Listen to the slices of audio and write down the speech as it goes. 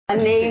My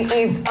name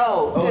is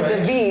O to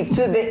the V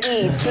to the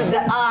E to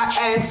the R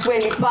and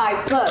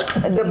 25 plus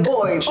the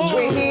boys.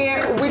 We're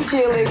here, we're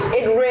chilling,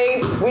 it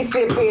rains, we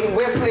sipping,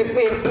 we're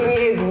flipping, it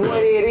is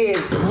what it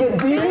is. You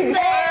dig it?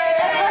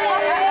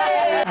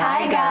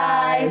 Hi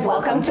guys,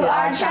 welcome to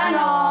our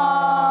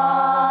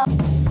channel.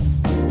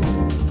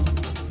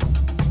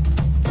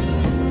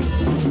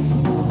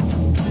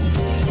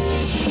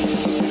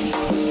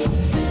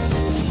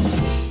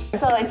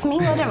 So it's me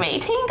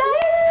moderating,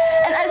 guys.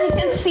 And as you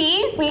can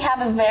see, we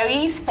have a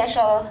very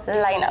special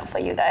lineup for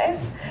you guys.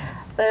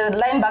 The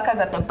linebackers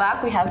at the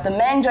back, we have the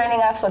men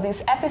joining us for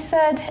this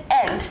episode,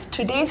 and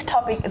today's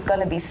topic is going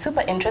to be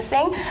super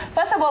interesting.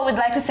 First of all, we'd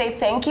like to say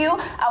thank you.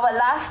 Our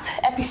last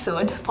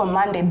episode for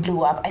Monday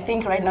blew up. I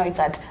think right now it's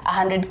at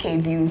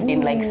 100k views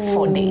in like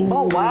 4 days.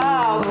 Oh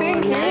wow,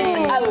 thank you.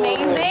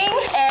 Amazing.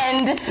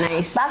 And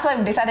nice. That's why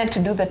we decided to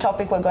do the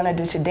topic we're going to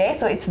do today.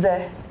 So it's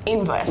the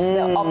inverse,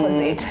 the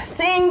opposite.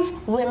 Things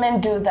women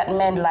do that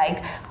men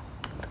like.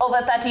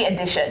 Over 30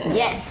 edition.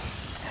 Yes.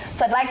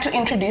 So I'd like to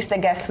introduce the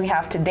guests we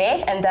have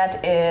today, and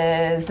that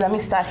is, let me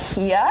start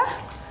here.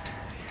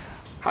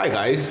 Hi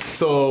guys,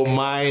 so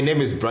my name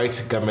is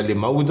Bright Gameli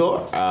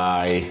Maudo.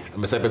 I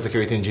am a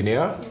cybersecurity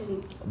engineer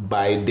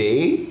by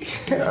day.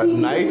 At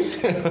night,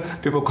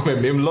 people call me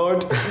Meme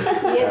Lord.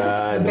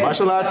 Yes,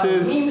 martial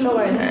artist. Meme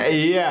Lord.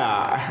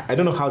 Yeah, I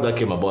don't know how that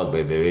came about,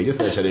 by the way. Just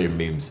like sharing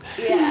memes.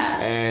 Yeah.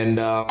 And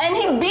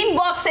he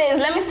beatboxes.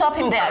 Let me stop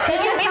him there.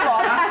 Can you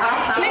beatbox?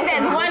 Please,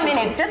 there's 1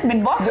 minute. Just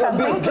beatbox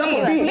something.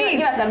 Please,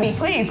 give us a beat.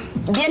 Please.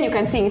 Bien, you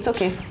can sing. It's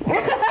okay.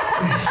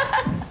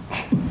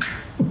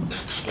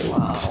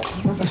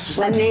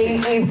 My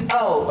name is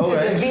O to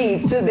the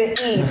V to the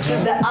E to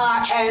the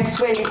R and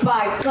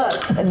 25 plus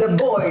the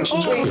boys.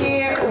 We're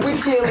here, we're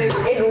chilling,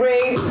 it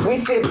rains, we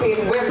sipping,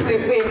 we're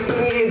flipping,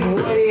 it is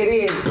what it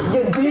is.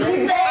 You dig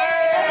it?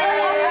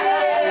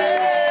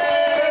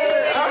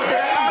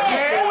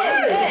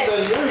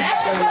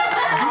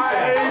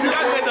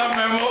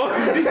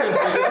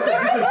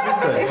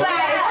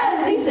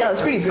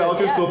 That's pretty good.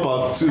 Salty Soap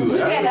Out too.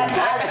 Right.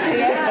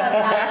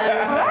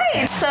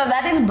 So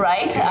that is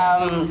Bright.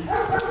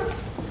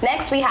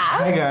 Next we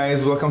have. Hi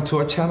guys, welcome to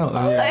our channel.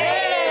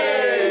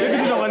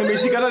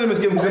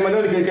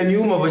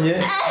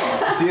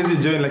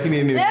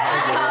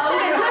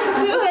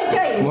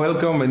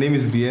 Welcome, my name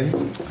is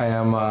Bien. I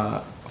am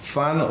a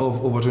fan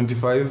of Over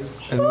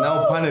 25 and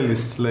now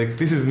panelist. Like,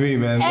 this is me,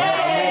 man.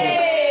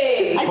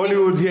 Hey!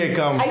 Hollywood, here I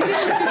come.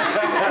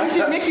 We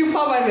should make you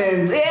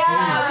permanent.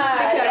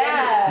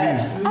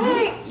 Please.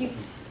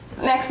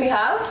 Next we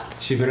have.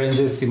 Shiv,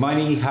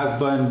 Simani,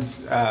 husband,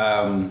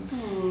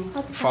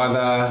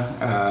 father,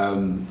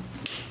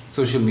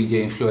 social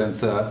media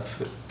influencer,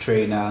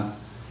 trainer,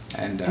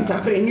 and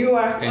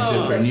Entrepreneur.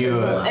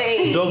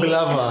 Hey. Dog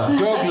lover.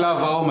 Dog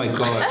lover. Oh my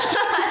God.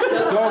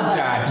 Dog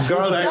dad.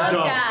 Girl dad.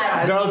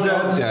 Girl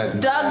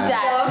dad. Dog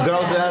dad.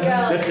 Girl dad.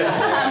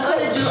 I'm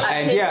gonna do a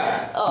And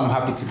yeah, I'm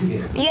happy to be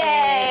here.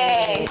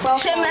 Yay!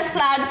 Shameless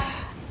plug.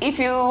 If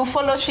you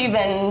follow Shiv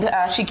and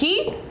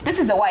Shikie, this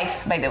is the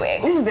wife, by the way.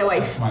 This is the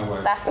wife. That's my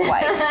word. That's the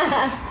wife.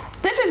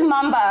 This is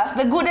Mamba,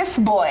 the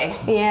goodest boy.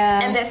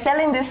 Yeah. And they're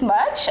selling this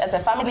merch as a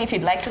family. If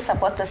you'd like to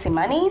support the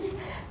Simanis,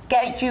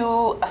 get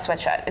you a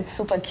sweatshirt. It's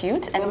super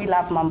cute, and we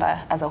love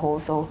Mamba as a whole.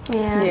 So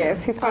Yeah.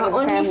 Yes, he's part Our of the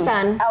only family.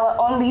 son. our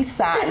only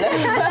son.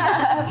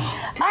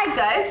 Hi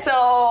guys,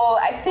 so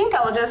I think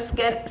I'll just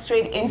get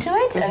straight into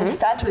it and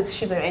start with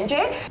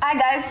Shiverenje. Hi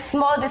guys,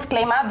 small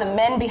disclaimer, the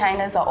men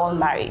behind us are all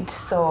married.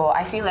 So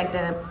I feel like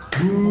they're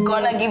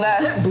gonna give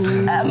us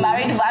a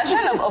married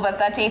version of Over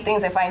 30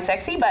 Things I Find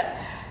Sexy, but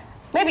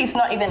maybe it's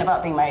not even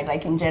about being married,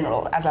 like in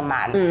general, as a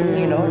man,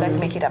 you know, let's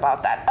make it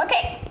about that.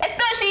 Okay, let's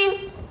go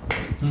Shiv.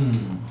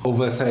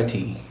 Over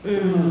 30.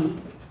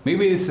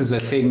 Maybe this is a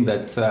thing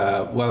that's,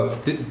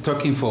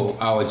 talking for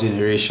our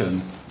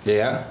generation,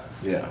 yeah?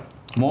 Yeah.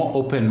 More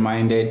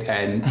open-minded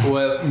and,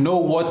 know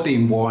what they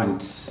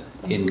want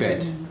in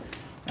bed.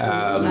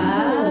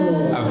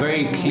 Are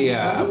very clear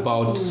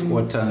about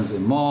what turns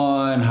them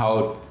on,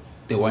 how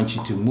they want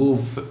you to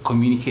move,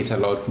 communicate a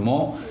lot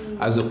more,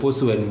 as opposed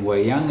to when we were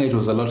younger, it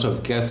was a lot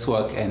of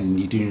guesswork and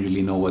you didn't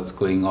really know what's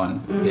going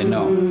on, you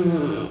know?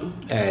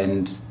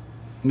 And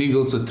maybe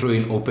also throw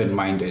in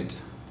open-minded,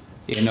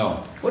 you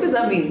know? What does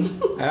that mean?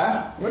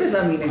 Huh? What does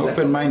that mean exactly?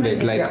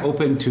 Open-minded, like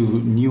open to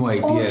new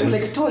ideas. Oh, to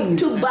like toys.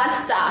 To bad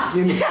stuff.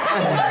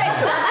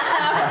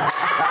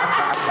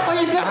 I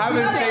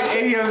haven't said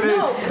any of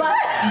this.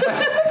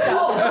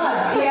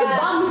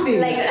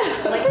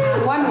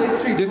 Like One way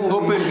street. Just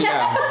open,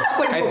 yeah.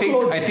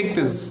 I think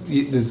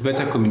there's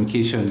better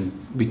communication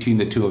between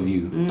the two of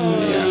you.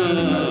 Yeah,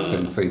 in that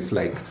sense. So it's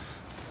like,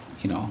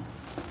 you know,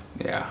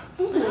 yeah.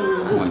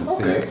 More in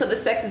sync. So the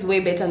sex is way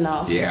better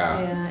now.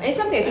 Yeah. It's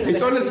something I think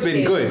It's always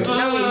been good.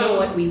 Now we know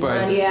what we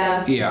But want.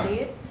 Yeah. yeah. See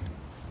it?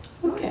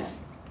 Okay.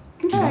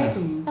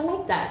 I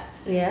like that.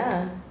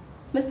 Yeah.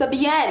 Mr.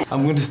 Bien.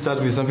 I'm going to start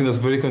with something that's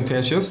very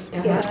contentious.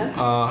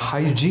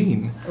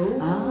 Hygiene.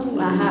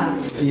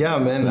 Yeah,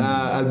 man.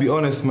 I'll be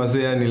honest,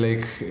 Mazeani,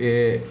 like,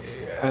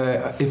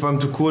 if I'm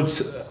to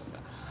quote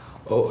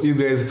you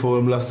guys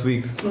from last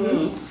week.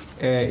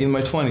 In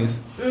my 20s,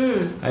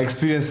 I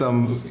experienced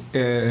some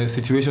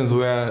situations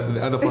where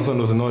the other person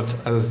was not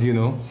as,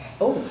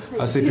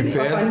 I'll say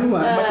prepared.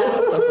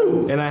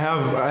 And I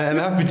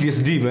have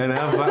PTSD, man. I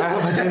have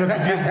vagina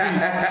PTSD.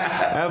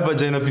 I have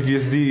vagina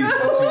PTSD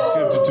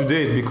to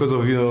date because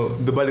of,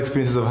 the bad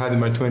experiences I've had in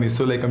my 20s.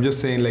 So, like, I'm just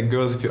saying, like,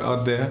 girls, if you're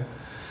out there,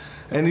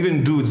 and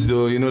even dudes,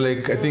 though,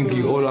 like, I think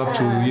you all have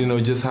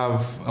to, just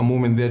have a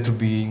moment there to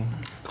be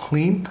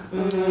clean,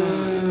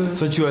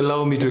 so that you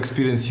allow me to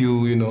experience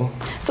you,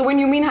 So when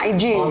you mean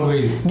hygiene,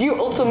 Always. do you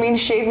also mean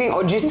shaving,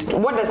 or just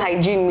what does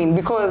hygiene mean?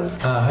 Because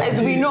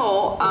as we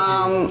know,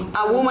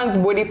 a woman's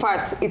body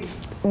parts,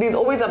 there's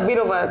always a bit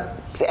of a,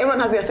 everyone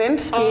has their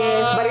scent.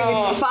 Yes. But if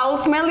it's foul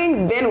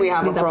smelling, then we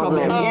have a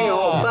problem.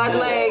 But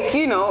like,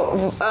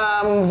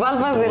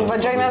 vulvas and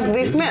vaginas,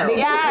 they smell.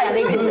 Yeah,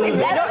 they don't stink.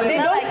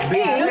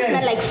 They don't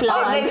smell like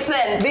flowers. Oh, they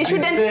scent. They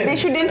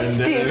shouldn't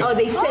stink. Oh,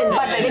 they scent.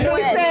 But they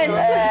don't scent.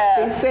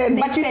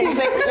 But you see,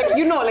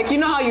 like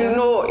how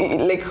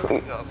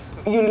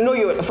you know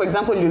your, for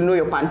example, you know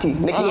your panty.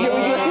 Like if you're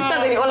with your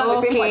sisters and you all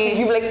have the same panties,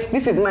 you're like,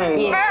 this is mine.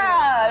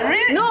 Yeah,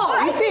 really? No,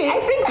 you see, I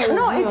think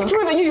it's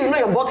true that you know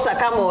your boxer.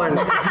 Come on.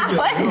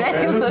 Okay,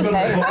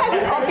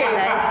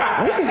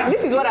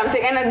 this is what I'm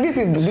saying, and this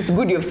is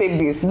good you've said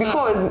this,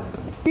 because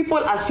people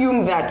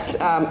assume that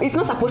it's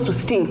not supposed to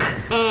stink.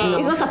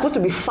 It's not supposed to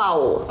be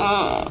foul.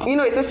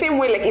 It's the same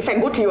way, like if I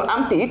go to your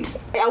armpit,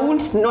 I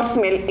won't not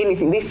smell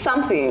anything. There's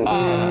something.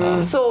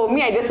 So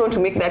me, I just want to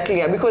make that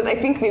clear, because I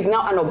think there's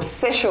now an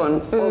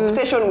obsession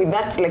with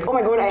that. Like, oh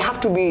my God, I have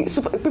to be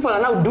super. People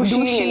are now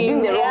douching and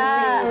doing the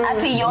wrong things.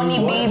 Anti yoni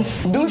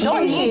beads. You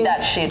don't need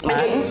that shit,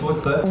 man.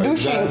 What's that?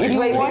 Douching. It's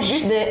like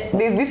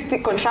there's this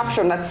thick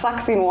contraption that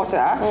sucks in water,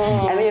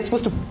 and then you're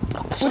supposed to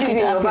put it in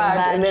your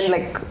bag and then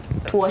like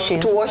to wash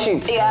it.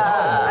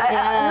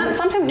 Yeah.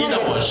 Sometimes not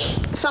even,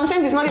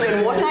 sometimes it's not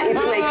even water.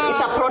 It's like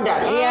it's a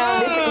product. Yeah.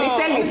 They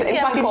sell it in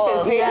packaged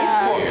and say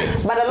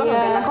it's for. But a lot of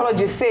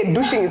gynecologists say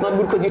douching is not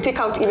good because you take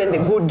out even the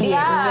good.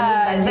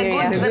 Yeah.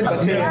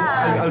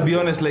 I'll be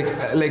honest. Like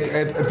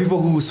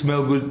people who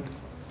smell good.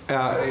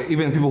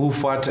 Even people who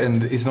fart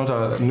and it's not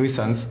a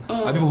nuisance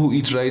are people who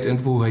eat right and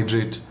people who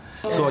hydrate.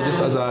 So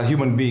just as a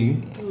human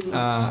being,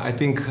 I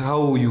think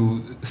how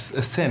you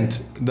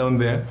scent down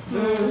there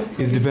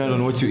is dependent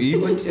on what you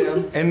eat.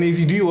 And if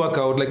you do work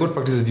out, like what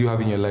practices do you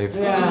have in your life?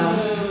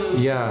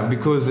 Yeah,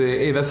 because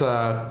hey, that's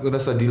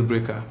a deal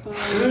breaker. But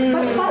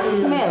fat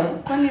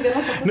smell.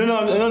 No,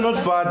 not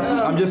farts.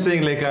 I'm just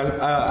saying like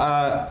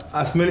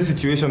a smelly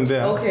situation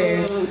there.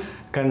 Okay.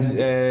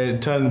 Can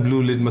turn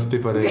blue litmus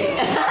paper red.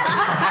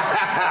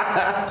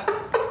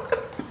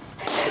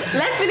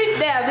 Let's finish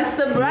there,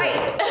 Mr.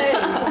 Bright.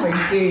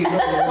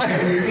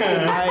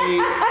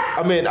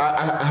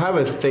 I have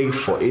a thing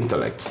for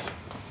intellect,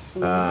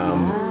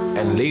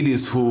 and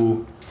ladies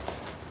who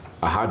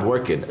are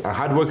hardworking.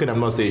 I'm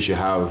not saying you should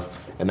have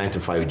a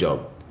 9-to-5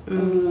 job,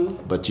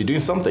 but you're doing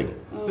something.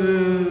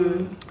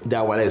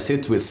 That when I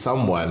sit with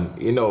someone,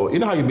 you know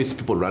how you meet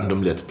people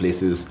randomly at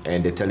places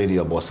and they're telling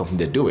you about something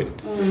they're doing.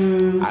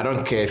 I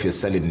don't care if you're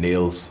selling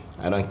nails.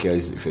 I don't care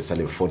if you're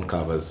selling phone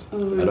covers.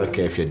 I don't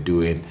care if you're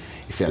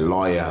a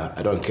lawyer.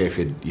 I don't care if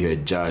you're a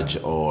judge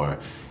or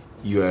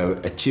you're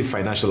a chief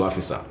financial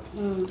officer.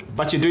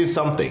 But you're doing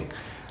something.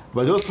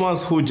 But those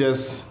ones who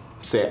just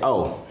say,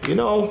 oh,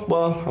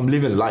 I'm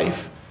living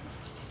life,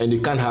 and you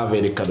can't have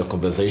any kind of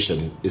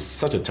conversation, is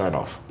such a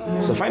turn-off.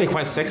 So I find it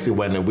quite sexy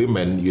when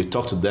women, you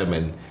talk to them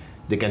and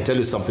they can tell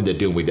you something they're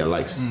doing with their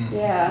lives.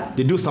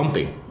 They do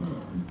something.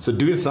 So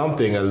doing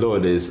something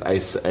alone is, I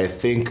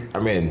think,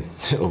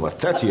 over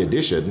 30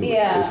 edition,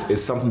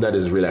 is something that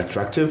is really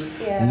attractive.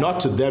 Not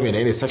to them in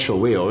any sexual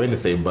way or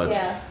anything, but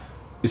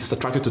it's just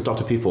attractive to talk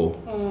to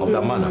people of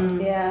that manner.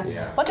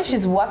 What if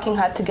she's working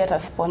hard to get a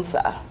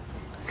sponsor?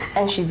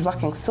 And she's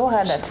working so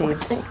hard at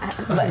it.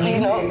 But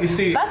you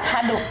see, that's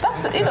hard.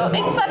 It's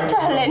a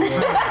talent.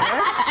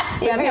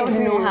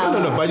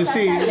 No, but you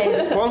see,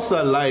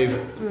 sponsor life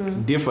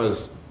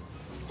differs,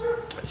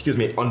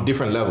 on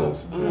different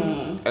levels.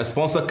 A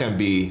sponsor can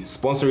be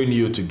sponsoring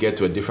you to get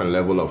to a different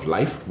level of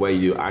life where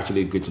you're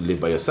actually going to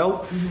live by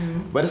yourself.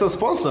 But it's a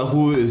sponsor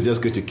who is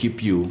just going to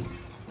keep you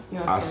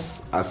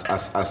as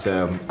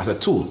a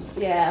tool.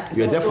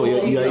 You're there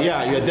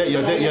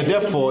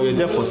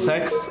for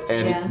sex,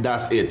 and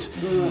that's it.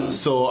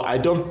 So I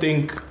don't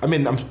think,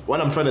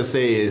 what I'm trying to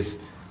say is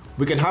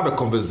we can have a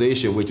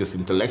conversation which is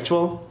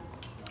intellectual.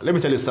 Let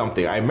me tell you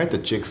something. I met a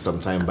chick some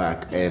time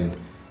back, and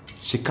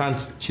she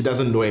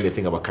doesn't know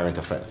anything about current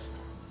affairs.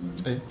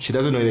 She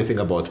doesn't know anything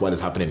about what is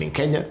happening in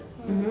Kenya,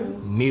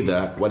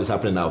 neither what is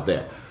happening out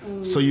there.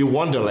 So you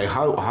wonder, like,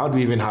 how do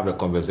we even have a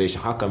conversation?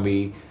 How can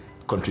we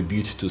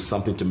contribute to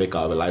something to make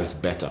our lives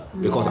better?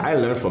 Because I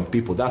learn from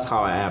people. That's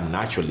how I am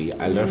naturally.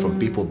 I learn from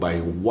people by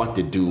what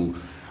they do.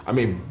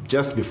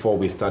 Just before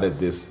we started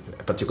this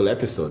particular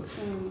episode,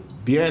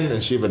 Bien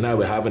and Shiv and I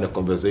were having a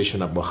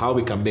conversation about how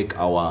we can make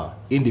our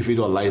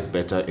individual lives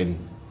better in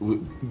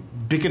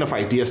picking of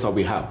ideas that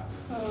we have.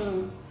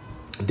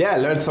 there I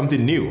learned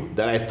something new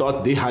that I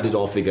thought they had it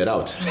all figured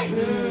out.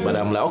 But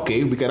I'm like,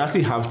 okay, we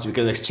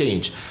can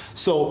exchange.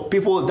 So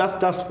people,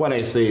 that's what I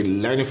say,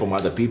 learning from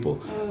other people.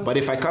 But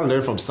if I can't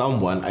learn from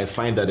someone, I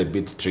find that a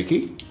bit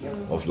tricky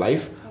of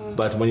life.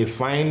 But when you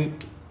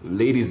find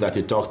ladies that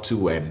you talk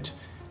to and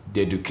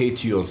they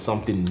educate you on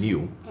something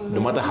new, no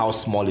matter how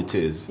small it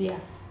is,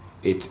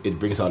 it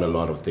brings out a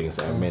lot of things.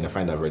 I mean, I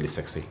find that really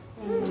sexy.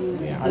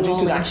 I'll drink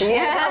to that.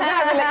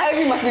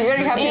 Ivy must be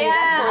very happy.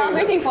 I was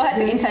waiting for her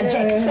to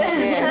interject.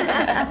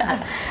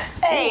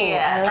 Hey,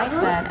 I like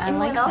that. I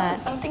like else that.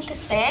 with something to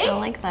say? I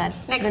like that.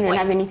 Next I don't point.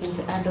 have anything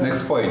to add.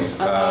 Next point.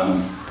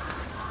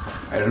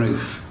 I don't know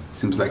if it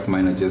seems like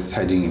mine are just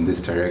heading in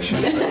this direction.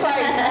 It's a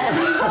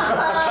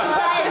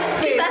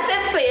safe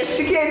space.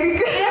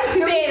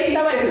 Shikie,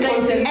 Somebody's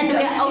trying to. And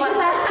we are over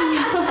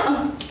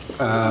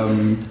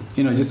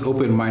 30. Just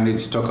open-minded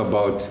to talk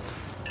about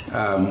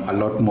a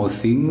lot more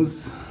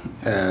things.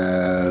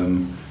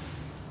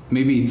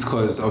 Maybe it's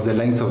because of the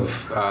length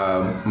of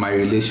my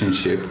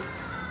relationship.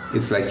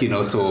 It's like,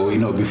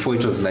 before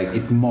it was like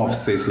it morphs.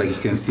 So it's like you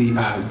can see,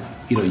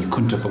 you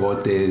couldn't talk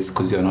about this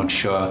because you're not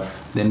sure.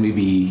 Then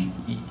maybe,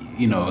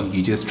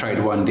 you just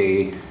tried one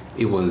day.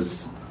 It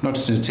was not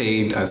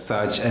entertained as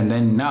such. And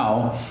then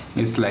now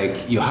it's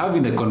like you're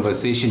having the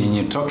conversation and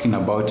you're talking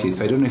about it.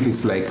 So I don't know if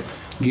it's like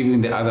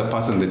giving the other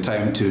person the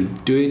time to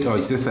do it, or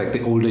it's just like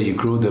the older you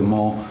grow, the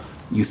more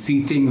you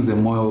see things, the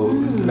more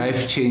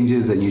life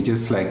changes, and you're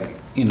just like,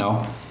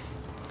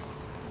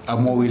 are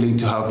more willing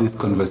to have this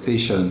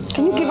conversation.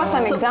 Can you give us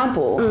an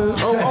example?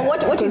 Or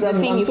what is the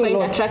thing you find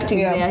attractive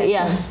there?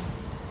 Yeah.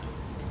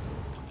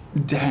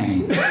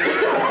 Dang. You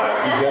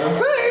gotta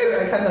say it.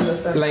 I can't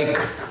understand. Like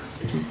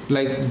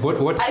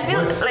what? I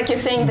feel like you're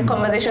saying the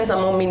conversations are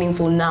more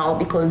meaningful now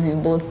because you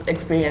both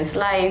experienced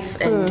life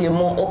and you're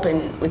more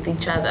open with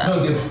each other.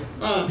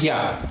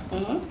 Yeah.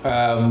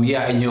 And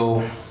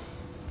you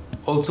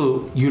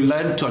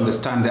learn to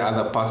understand the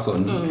other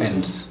person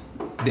and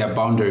their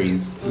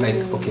boundaries. Like,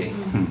 okay.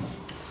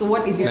 So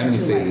what is your Let me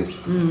say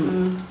this.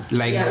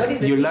 Like,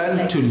 you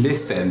learn to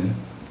listen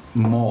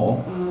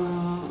more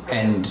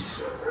and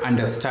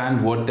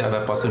understand what the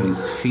other person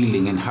is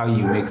feeling and how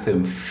you make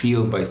them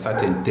feel by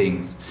certain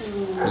things.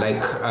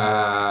 Like,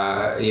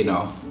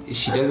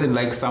 she doesn't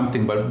like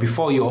something, but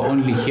before you're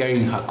only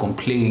hearing her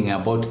complaining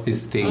about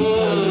this thing,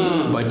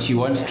 but you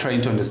want trying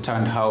to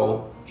understand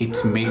how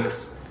it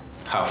makes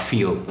her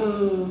feel.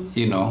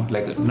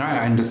 Like now I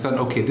understand,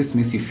 okay, this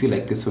makes you feel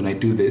like this when I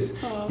do this.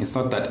 It's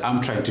not that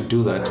I'm trying to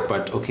do that,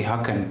 but okay, how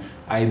can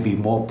I be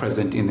more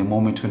present in the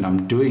moment when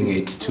I'm doing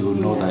it to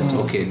know that,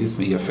 okay, this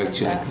may affect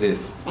you like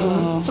this.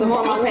 So from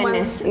a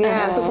woman's,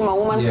 so from a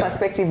woman's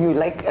perspective,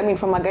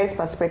 from a guy's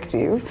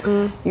perspective,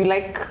 you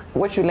like,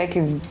 what you like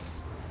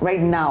is right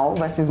now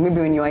versus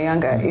maybe when you are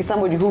younger, is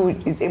somebody who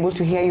is able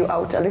to hear you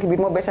out a little bit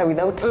more better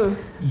without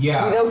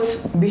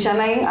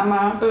bishanaing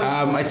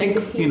I think,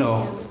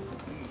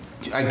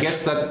 I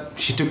guess that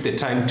she took the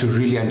time to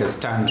really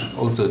understand,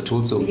 to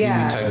give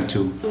me time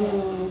to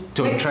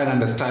try and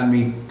understand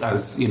me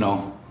as,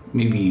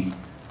 maybe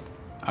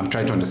I'm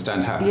trying to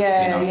understand her.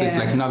 So it's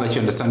like now that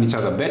you understand each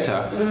other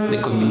better, the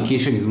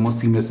communication is more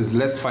seamless, there's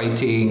less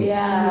fighting,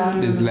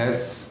 there's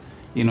less,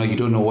 you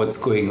don't know what's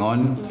going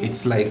on.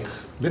 It's like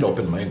A bit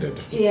open-minded.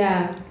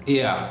 Yeah.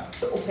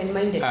 So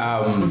open-minded is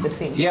the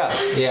thing.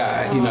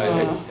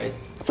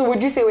 So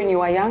would you say when you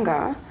were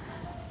younger,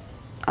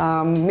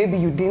 maybe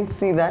you didn't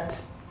see that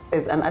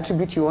as an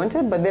attribute you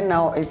wanted, but then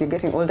now as you're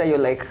getting older, you're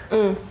like...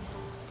 I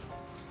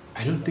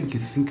don't think you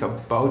think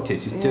about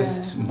it. It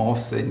just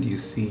morphs and you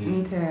see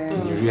and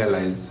you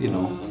realize,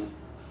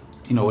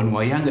 when we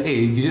were younger,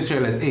 you just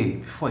realize,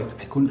 before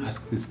I couldn't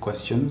ask these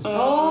questions.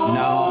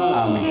 Now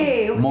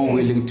I'm more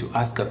willing to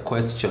ask a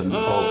question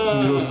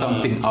or throw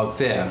something out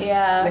there.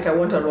 Yeah. Like I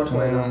want a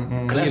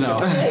Rottweiler.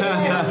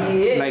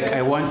 Like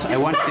I want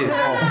this.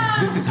 Or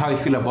this is how I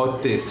feel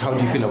about this. How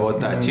do you feel about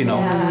that?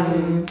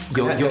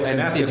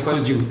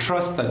 Because you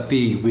trust that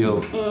they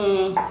will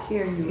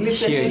hear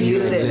you,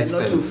 listen.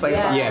 Not to fight.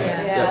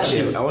 Yes.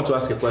 I want to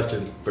ask a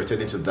question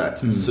pertaining to that.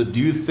 So do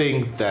you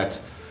think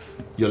that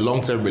your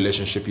long-term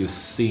relationship, you've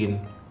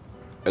seen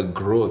a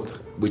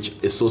growth which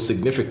is so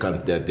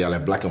significant that they are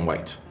like black and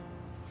white?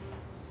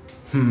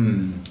 I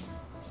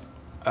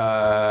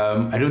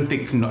don't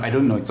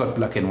know. It's not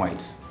black and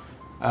white.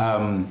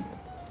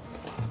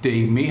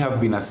 They may have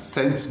been a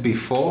sense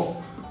before,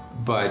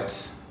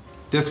 but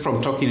just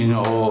from talking,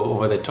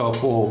 over the top,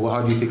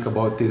 how do you think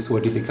about this?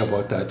 What do you think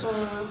about that?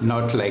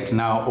 Not like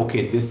now,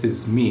 okay, this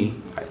is me.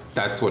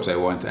 That's what I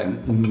want.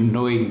 And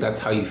knowing that's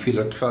how you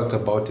felt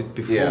about it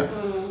before. Yeah.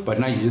 But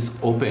now you're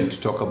just open to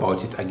talk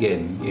about it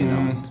again,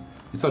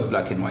 It's not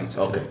black and white.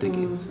 Okay. I don't think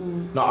it's...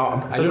 No,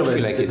 I don't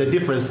feel like the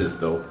differences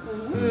though.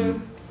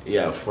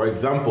 Yeah, for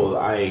example,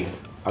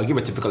 I'll give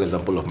a typical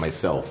example of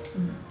myself.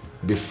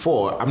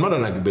 Before, I'm not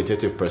an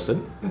argumentative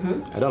person.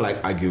 I don't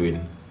like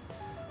arguing.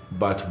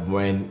 But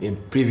when in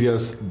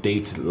previous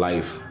date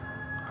life,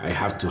 I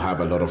have to have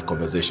a lot of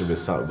conversation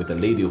with a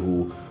lady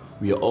who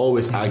we are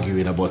always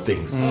arguing about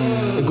things.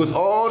 It goes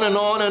on and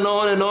on and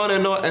on and on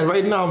and on. And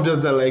right now I'm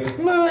just there like,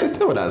 nah, it's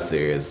not that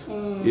serious.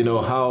 You know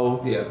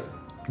how,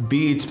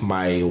 be it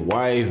my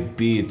wife,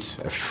 be it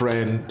a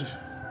friend,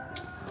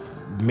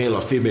 male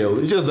or female,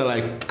 it's just that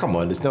like, come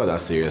on, it's not that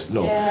serious.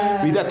 No,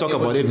 we either talk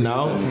about it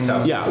now.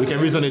 Yeah, we can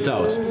reason it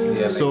out.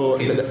 So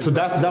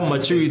that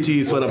maturity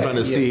is what I'm trying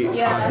to see.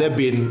 Has there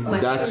been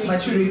that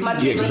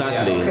maturity? Yeah,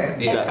 exactly.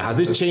 Has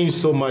it changed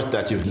so much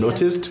that you've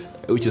noticed,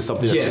 which is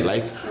something that you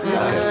like?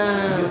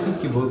 I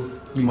think you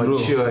both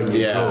mature and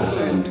you grow,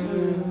 and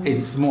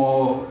it's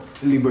more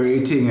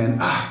liberating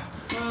and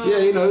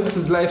you know, this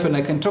is life and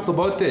I can talk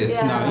about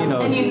this now, you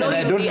know, and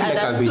I don't feel like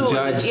I'll be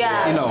judged,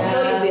 you know,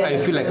 I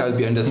feel like I'll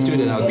be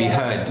understood and I'll be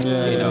heard,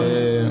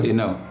 you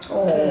know.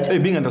 Hey,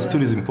 being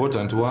understood is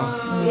important,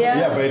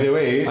 Yeah, by the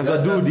way, as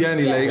a dude,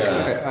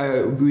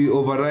 Yani, we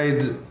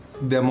override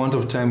the amount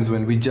of times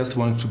when we just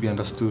want to be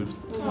understood,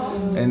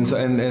 and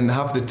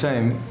half the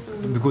time,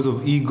 because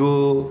of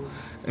ego,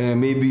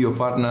 maybe your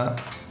partner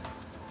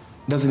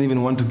doesn't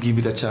even want to give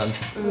it a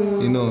chance,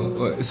 you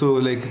know. So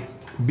like,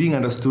 being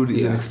understood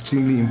is an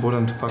extremely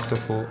important factor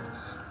for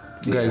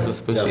guys,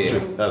 especially.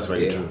 That's true. That's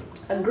very true.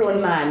 A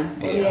grown man.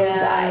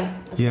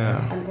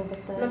 Yeah.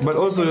 But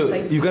also,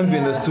 you can't be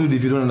understood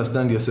if you don't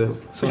understand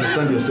yourself. So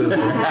understand yourself.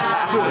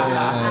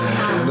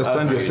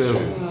 Understand yourself.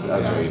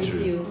 That's very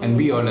true. And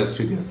be honest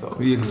with yourself.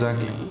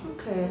 Exactly.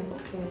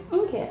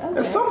 Okay.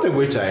 There's something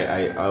which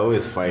I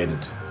always find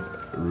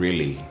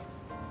really,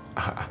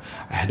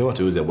 I don't want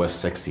to use the word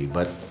sexy,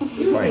 but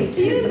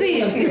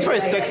it's very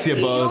sexy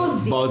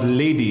about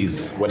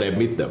ladies when I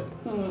meet them.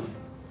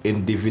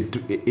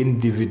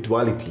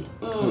 Individuality.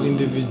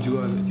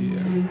 Individuality,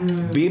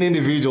 Being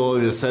individual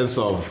in the sense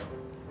of,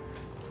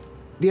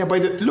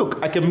 look,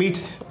 I can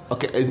meet,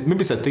 maybe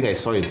it's a thing I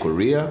saw in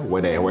Korea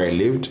where I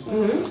lived.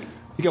 You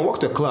can walk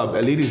to a club,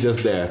 a lady's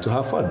just there to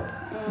have fun.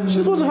 She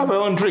just wants to have her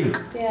own drink.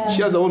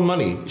 She has her own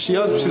money.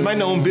 She's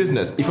minding her own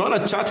business. If you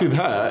want to chat with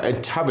her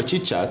and have a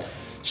chit chat,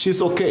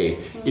 she's okay.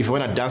 If you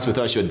want to dance with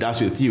her, she'll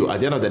dance with you. At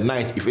the end of the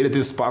night, if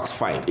anything sparks,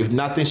 fine. If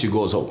nothing, she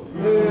goes home.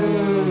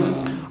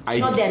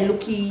 Not that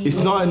looky. It's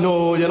not,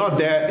 no, you're not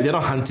there, they're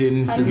not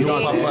hunting. There's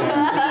no purpose.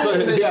 So,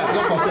 there's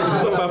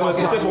no purpose.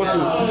 You just want to,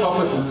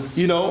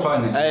 you know,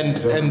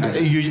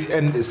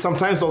 and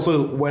sometimes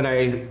also when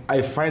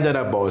I find that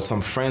about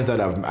some friends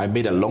that I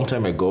made a long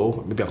time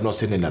ago, maybe I've not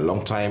seen in a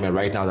long time, and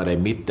right now that I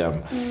meet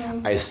them,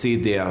 I see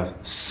they are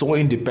so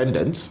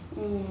independent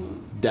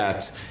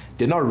that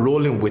they're not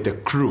rolling with a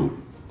crew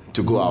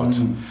to go out.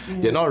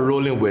 They're not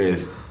rolling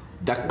with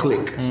that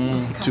clique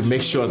to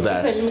make sure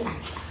that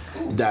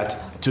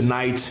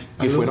tonight,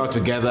 if we're not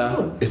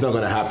together, it's not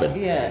going to happen.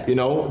 You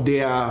know,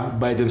 they are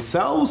by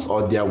themselves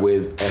or they are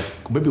with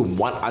maybe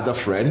one other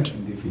friend,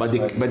 but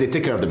they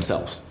take care of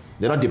themselves.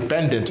 They're not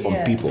dependent on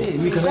people.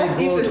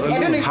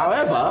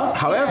 However,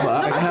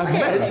 I have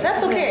met.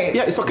 That's okay.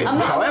 Yeah, it's okay. I'm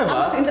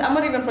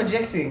not even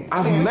projecting.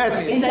 I've met.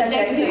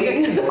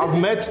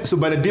 So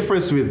by the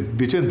difference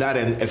between that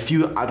and a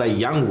few other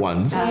young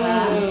ones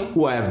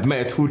who I have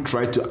met who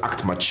try to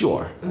act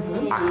mature.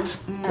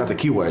 Act. That's a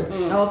key word.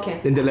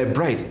 Okay. Then they're like,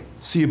 bright.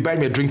 So you buy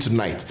me a drink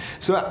tonight.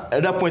 So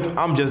at that point,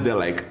 I'm just there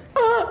like,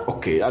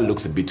 okay, that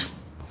looks a bit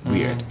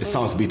weird. It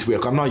sounds a bit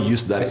weird. I'm not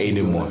used to that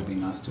anymore.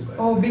 Being asked to buy.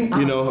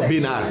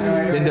 Being asked.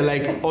 Then they're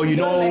like, you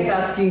know, like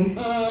asking.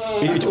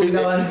 It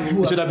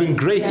should have been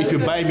great if you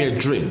buy me a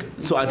drink.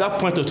 So at that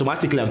point,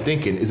 automatically I'm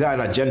thinking, is there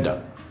an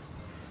agenda?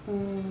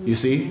 You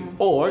see?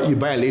 Or you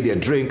buy a lady a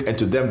drink and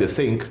to them they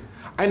think,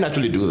 I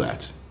naturally do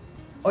that.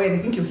 Oh, yeah, they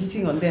think you're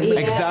hitting on them.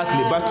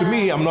 Exactly. But to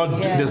me, I'm not,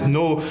 there's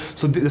no,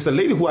 so there's a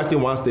lady who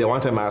actually one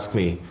time asked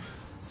me,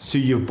 so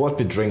you've bought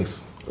me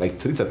drinks.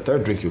 Like, it's a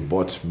third drink you've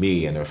bought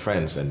me and her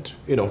friends, and,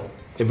 you know,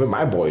 even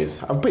my boys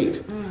have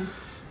paid.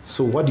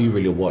 So what do you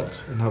really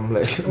want? And I'm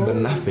like, but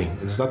nothing.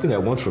 There's nothing I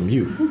want from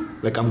you.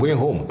 Like, I'm going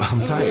home.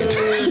 I'm tired.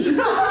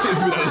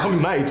 It's been a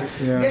long night.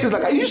 Yeah. She's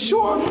like, are you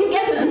sure?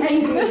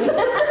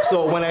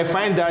 So when I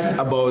find that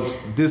about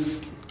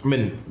this, I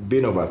mean,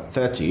 being over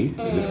 30,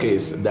 in this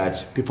case,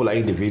 that people are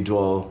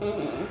individual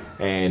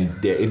and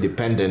they're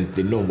independent,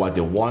 they know what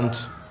they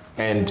want.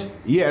 And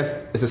yes,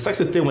 it's a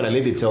sexy thing when a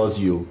lady tells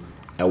you,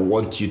 I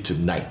want you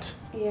tonight.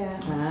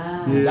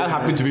 That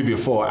happened to me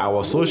before. I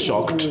was so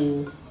shocked.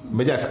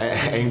 Maybe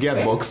I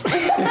get box.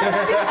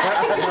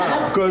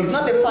 Because it's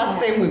not the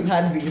first time we've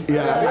had this.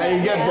 I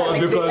get box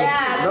because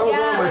that was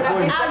one of my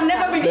points. I've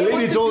never been. The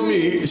lady told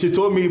me, she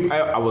told me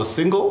I was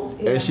single,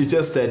 and she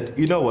just said,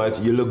 you know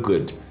what, you look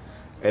good.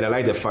 And I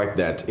like the fact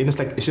that, and it's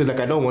like, she's like,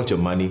 I don't want your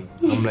money.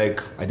 I'm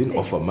like, I didn't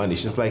offer money.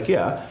 She's like,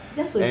 yeah.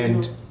 Just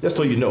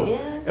so you know.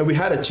 And we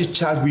had a chit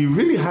chat. We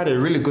really had a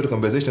really good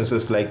conversation. So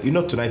it's like, you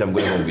know, tonight I'm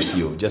going home with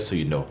you, just so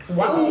you know.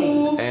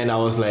 Wow. And I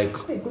was like,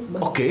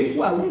 okay.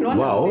 Wow.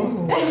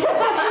 And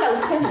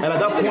at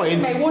that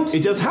point,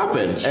 it just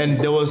happened. And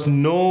there was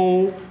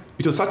no,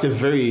 it was such a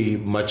very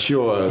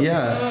mature,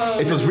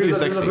 it was really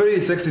sexy. There's a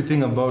very sexy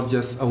thing about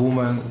just a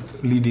woman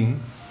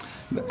leading.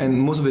 And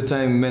most of the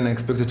time, men are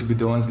expected to be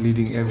the ones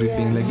leading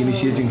everything, like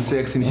initiating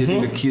sex,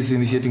 initiating the kiss,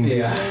 initiating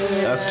this.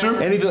 That's true.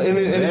 And if a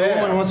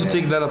woman wants to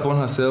take that upon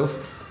herself,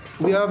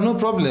 we have no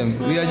problem.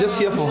 We are just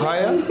here for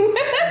hire, and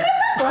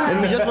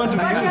we just want to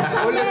be used.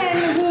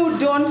 Men who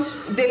don't,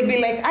 they'll be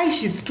like, "Ay,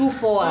 she's too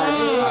forward."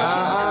 She's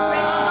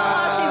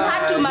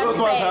had too much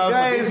sex.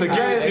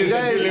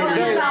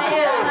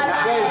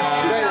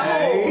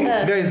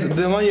 Guys,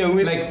 the man you're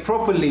with, Like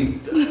properly,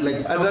 like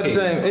at that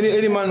time,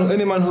 any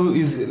man who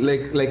is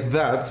like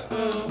that,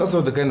 that's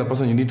not the kind of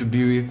person you need to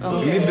be with.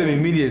 You leave them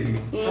immediately.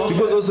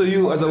 Because also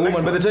you, as a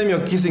woman, by the time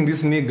you're kissing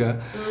this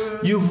nigga,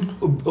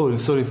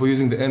 sorry for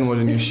using the N word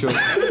in your show. By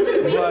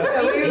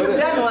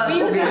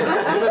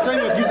the time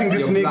you're kissing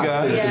this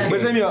nigga, by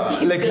the time you're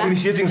like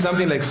initiating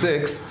something like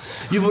sex,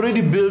 you've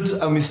already built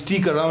a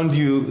mystique around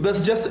you.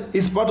 That's just,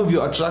 it's part of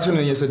your attraction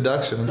and your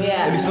seduction.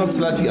 And it's not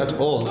slutty at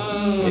all.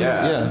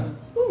 Yeah.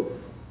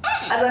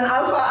 As an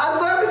alpha, I'm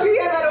sorry to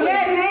hear that.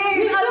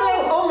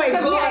 Oh my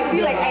God. I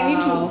feel like I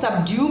need to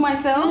subdue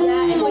myself.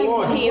 For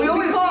what? We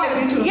always feel like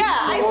we need to.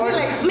 I feel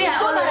like so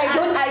that I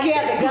don't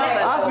scare the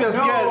guy. As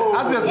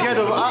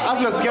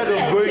we are scared of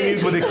going in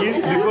for the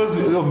kiss because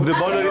of the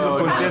boundaries of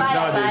consent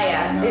nowadays.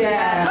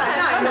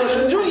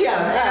 No, Julia.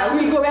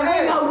 We'll go. We're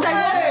going out.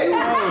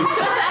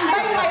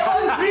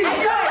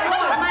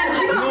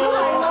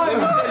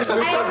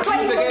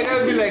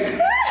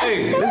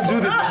 Hey, let's do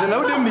this. Then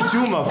how them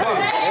chuma? Fuck.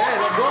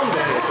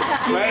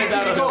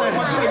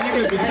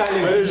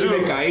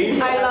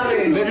 I love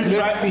it.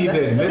 Let's see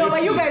then. No,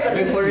 but you guys are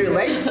being for real,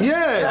 right?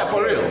 Yes.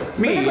 For real.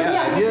 Me,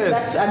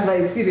 Yes. That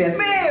advice, serious.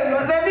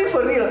 Babe, they're being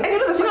for real. And you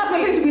know the first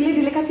person to be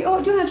lady, like I say, oh,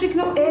 do you want to drink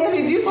now?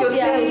 Reduce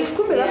yourself.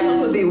 That's not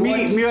what they want.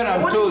 Me when I'm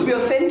They want you to be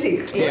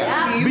authentic.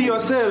 Be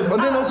yourself.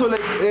 And then also,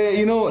 like,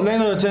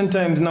 9 out of 10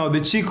 times now,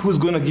 the chick who's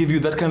going to give you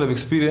that kind of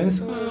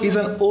experience is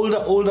an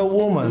older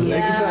woman.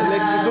 Like, it's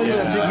not even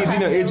a chick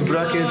within your age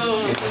bracket.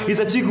 It's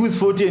a chick who's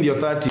 40 and you're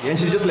 30. And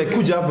she's just like,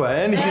 Kujapa.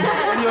 And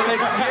you're like,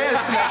 yes.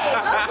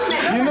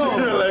 You know,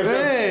 like,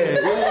 hey.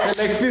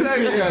 like this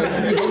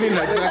you're holding a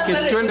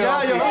jacket. You're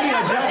holding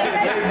a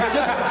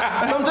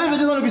jacket. Sometimes I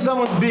just want to be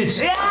someone's bitch.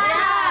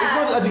 It's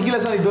not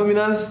articulate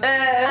dominance.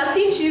 I've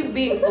seen Shiv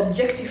being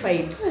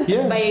objectified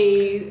by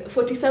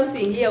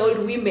 40-something-year-old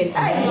women.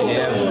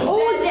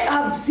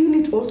 I've seen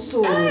it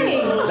also.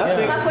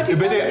 At the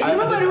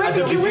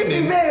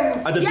beginning,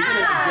 it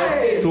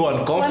gets so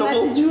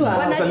uncomfortable.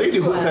 There's a lady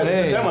who said,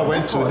 the time I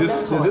went to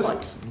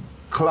this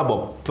club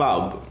or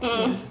pub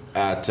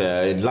at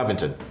in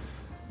Lavington.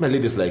 My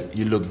lady's like,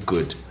 you look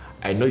good.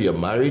 I know you're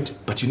married,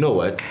 but you know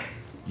what?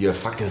 You're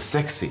fucking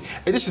sexy.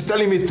 And then she's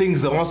telling me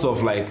things that also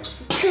of like,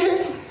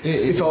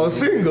 if I was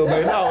single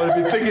by now,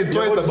 I'd be thinking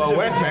twice about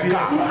where's my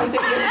car.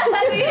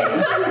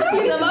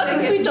 He's about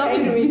to switch off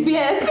his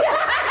GPS.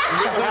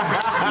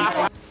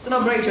 So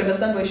now, Bright, you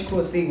understand what Shikie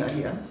was saying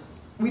earlier?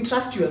 We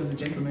trust you as the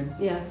gentleman.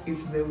 Yeah.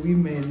 It's the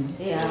women.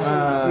 Yeah.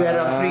 We are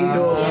afraid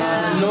of.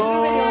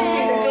 No.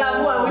 The club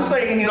who are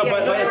whispering in your ear.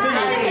 But the thing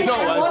is, you know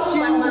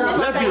what?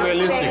 Let's be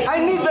realistic. I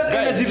need that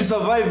energy to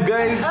survive,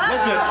 guys.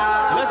 Let's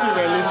be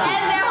realistic.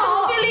 And they're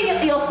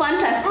fulfilling your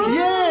fantasy.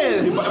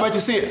 Yes. But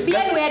you see,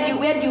 Then where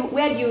do you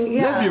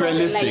let's be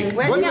realistic.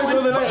 Where When do you you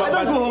draw the want line, to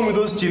I don't go home with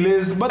those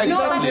chiles. But No,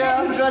 but exactly.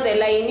 then you draw the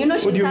line. You know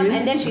she What do you comes mean?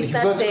 and then she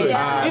starts saying,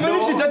 Even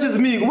if she touches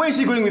me, where is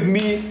she going with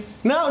me?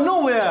 Now,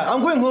 nowhere.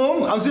 I'm going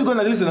home. I'm still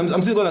gonna listen.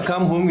 I'm still gonna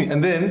come home,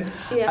 and then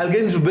I'll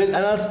get into bed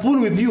and I'll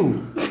spoon with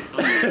you.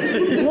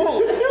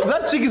 Whoa,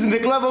 that chick is in the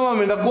club,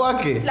 mama, and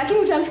kwake. lakini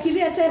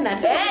utamfikiria tena.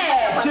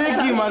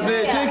 Cheki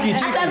mazee, cheki.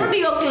 Atarudi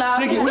hiyo club.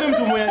 Cheki ule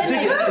mtu mmoja,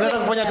 cheki. Nataka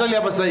kufanya tali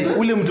hapa sasa.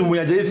 Ule mtu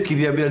mmoja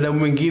hajaifikiria binadamu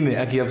mwingine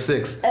akihave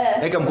sex.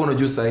 Eka mkono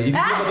juu sasa. If you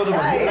never thought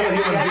about it,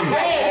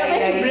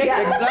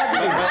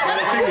 exactly.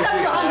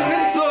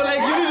 So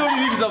like you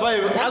need to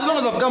survive. As long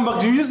as I've come back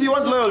to you, you see, you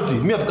want loyalty.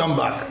 Me, I've come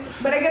back.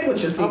 But I get what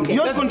you're saying. You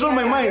don't control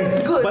my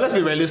mind. Good. But let's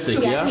be realistic,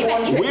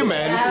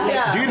 Women,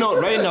 do you know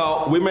right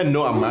now, women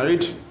know I'm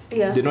married.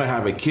 Yeah. They know I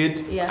have a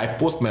kid. Yeah. I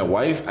post my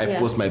wife. I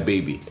post my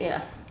baby.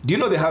 Yeah. Do you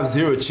know they have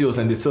zero chills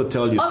and they still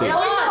tell you things?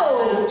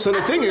 Oh. So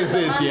the thing is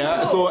this,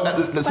 So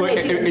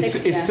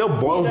it still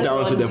boils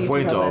down to the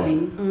point of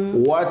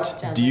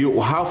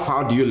how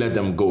far do you let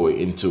them go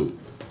into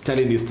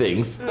telling you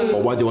things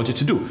or what they want you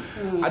to do?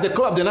 At the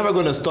club, they're never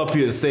going to stop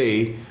you and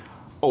say,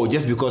 oh,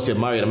 just because you're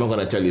married, I'm not going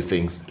to tell you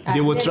things.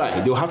 They will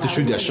try. They'll have to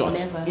shoot their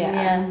shot.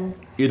 Yeah.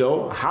 You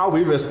know, how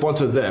we respond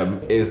to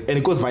them is, and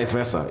it goes vice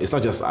versa. It's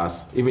not just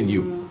us, even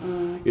you.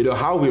 You know,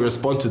 how we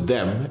respond to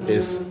them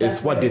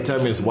is what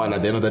determines one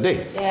at the end of the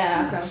day.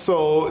 Yeah. Okay.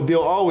 So they'll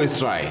always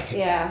try.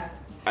 Yeah.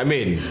 I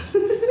mean,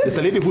 there's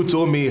a lady who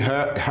told me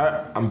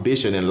her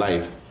ambition in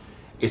life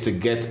is to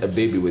get a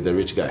baby with a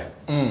rich guy.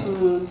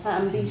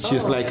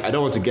 She's like, I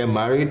don't want to get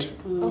married.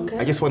 Okay.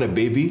 I just want a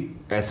baby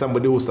and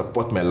somebody who will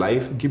support my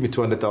life. Give me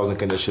 200,000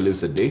 Kenya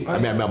shillings a day. I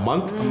mean, a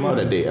month, not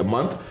a day, a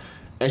month.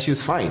 and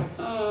she's fine.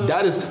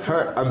 That is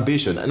her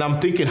ambition. And I'm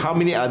thinking how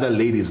many other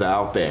ladies are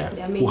out there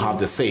who have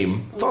the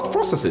same thought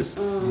processes.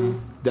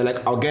 They're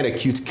like, I'll get a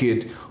cute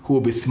kid who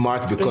will be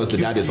smart because the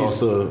dad is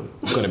also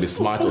going to be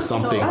smart or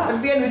something.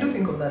 And we do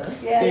think of that. Huh?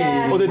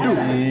 Yeah. Oh, they do.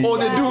 Oh,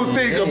 they do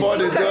think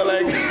about it. They're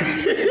like...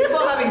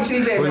 Before having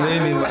children,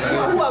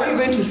 who are we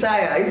going to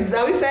sire?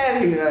 Are we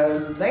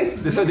siring nice?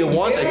 They said they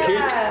want a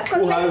kid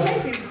who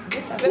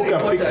can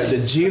pick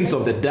the genes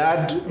of the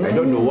dad. I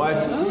don't know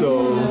what.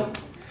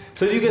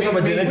 So you guys have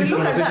a genetics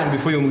conversation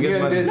before you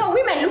get married? No,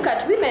 women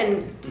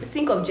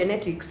think of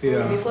genetics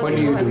before What they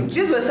do you have do?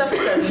 These were South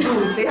Africans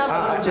too. They have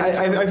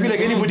I feel like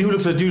anybody who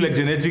looks at you like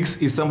genetics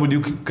is somebody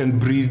who can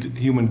breed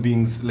human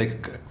beings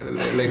like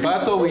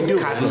That's what we do.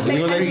 cattle. You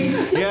know, like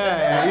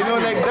you know,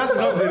 like that's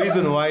not the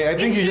reason why. I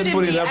think you just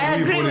fall in love with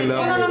who you fall in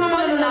love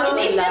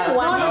with. No.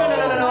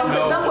 For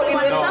example, in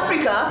West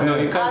Africa,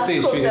 you can't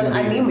say sickle cell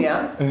shouldn't be. anemia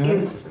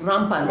is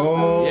rampant.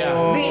 Oh.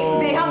 Yeah.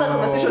 They have that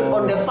conversation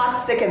on the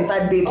first, second,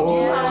 third date. Do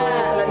you have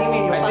sickle cell anemia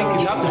in your I think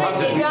family? you have to have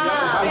it.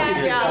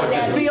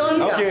 It's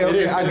beyond that. Okay,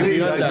 agree.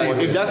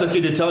 If that's the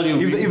kid, they tell you.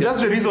 If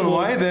that's the reason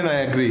why, then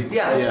I agree.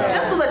 Yeah,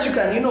 just so that you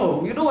can, you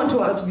don't want to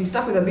have to be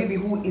stuck with a baby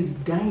who is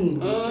dying.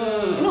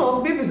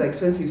 Babies are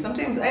expensive.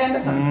 Sometimes I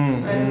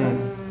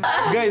understand.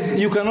 Guys,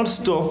 you cannot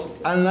stop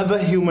another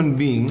human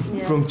being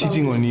from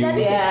cheating on you.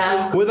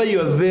 Whether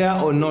you're there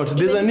or not.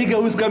 There's a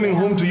nigga who's coming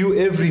home to you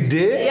every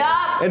day.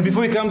 And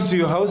before he comes to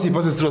your house, he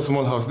passes through a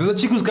small house. There's a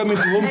chick who's coming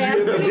home to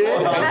you every day.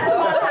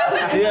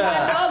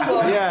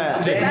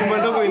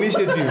 Mandogo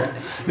initiative.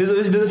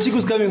 There's a chick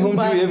who's coming home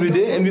to you every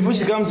day, and before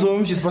she comes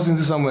home, she's passing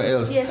through somewhere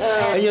else.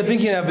 And you're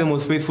thinking I have the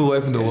most faithful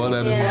wife in the world.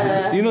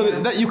 You know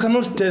that you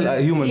cannot tell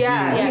a human being.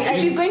 And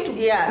she's going to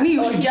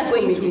you should just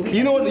wait.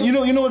 You know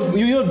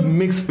what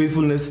makes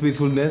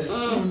faithfulness.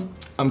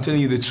 I'm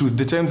telling you the truth.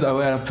 The times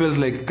I felt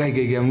like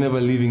I'm never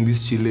leaving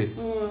this Chile.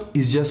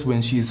 It's just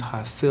when she is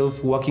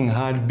herself, working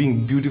hard,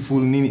 being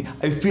beautiful, Nini.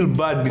 I feel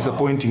bad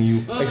disappointing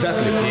you.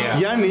 Exactly.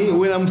 Yani,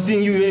 when I'm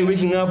seeing you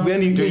waking up,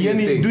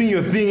 doing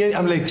your thing,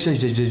 I'm like,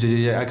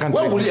 I can't.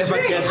 When will you ever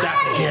get that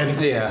again?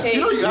 Yeah.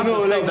 You know,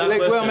 like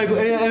where am I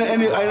going?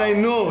 And I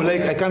know,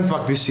 like, I can't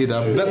fuck this shit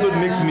up. That's what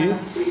makes me.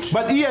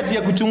 But here,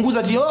 ya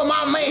kuchunguza, oh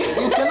mama,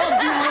 you cannot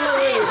be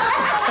way.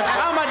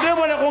 I'm a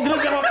demo na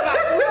congregation.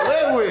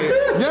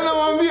 Wewe, jana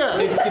mwambia.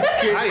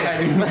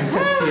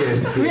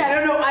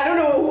 I don't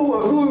know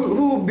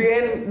who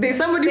began. There's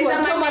somebody who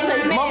was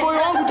traumatized. Maboy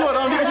wangu tu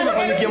around hiyo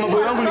inafanyikia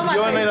maboy wangu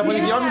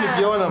inafanyikia watu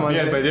nikiona man.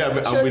 Yeah,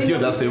 but I'm with you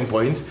at that same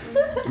point.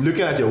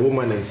 Looking at your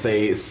woman and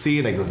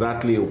seeing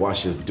exactly what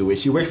she's doing.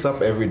 She wakes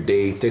up every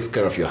day, takes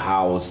care of your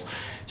house.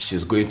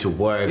 She's going to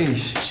work.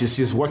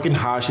 She's working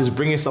hard. She's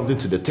bringing something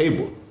to the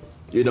table.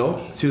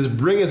 She's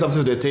bringing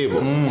something to the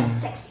table.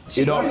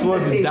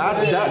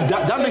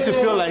 That makes you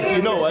feel like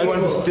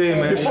want to stay,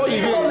 man. Before you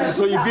even,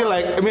 so you be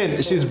like,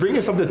 she's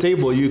bringing something to the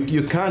table.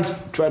 You can't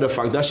try to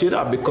fuck that shit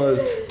up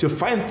because to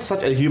find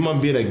such a human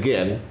being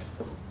again,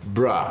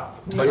 bruh.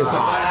 But it's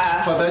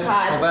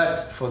hard.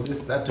 For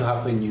that to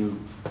happen, you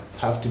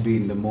have to be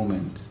in the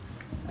moment.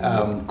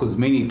 Because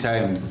many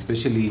times,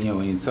 especially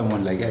when it's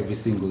someone like every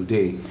single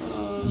day,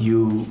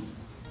 you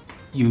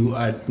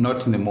are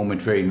not in the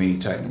moment very many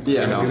times.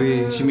 Yeah, I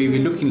agree. She may be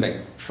looking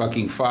like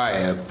fucking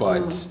fire,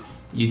 but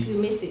you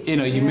miss it.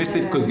 You miss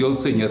it because you're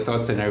also in your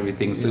thoughts and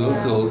everything. So you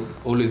also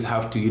always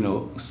have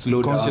to,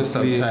 slow down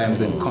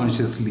sometimes and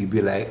consciously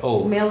be like,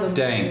 oh,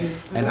 dang,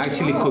 and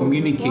actually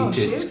communicate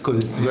it because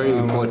it's very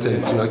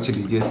important to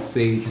actually just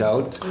say it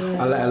out.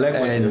 I like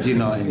and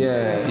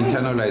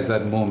internalize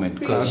that moment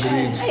because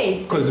we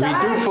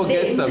do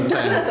forget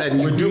sometimes,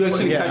 and you do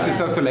actually catch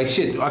yourself like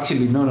shit.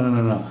 Actually,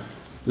 no.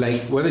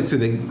 Like whether it's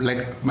with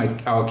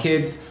our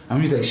kids,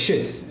 I'm just like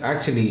shit.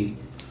 Actually,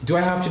 do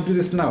I have to do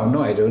this now?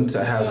 No, I don't.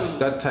 I have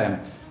that time.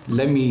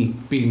 Let me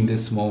be in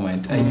this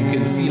moment, and you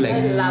can see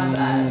like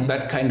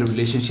that kind of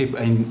relationship.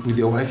 And with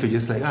your wife, you're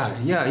just like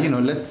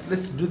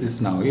let's do this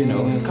now.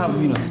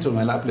 Come, sit on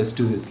my lap. Let's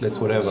do this. Let's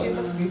whatever.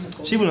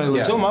 Shiv,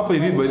 unachoma hapo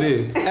hivi by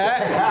the.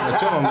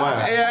 Unachoma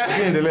mbaya.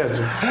 Endelea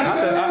tu.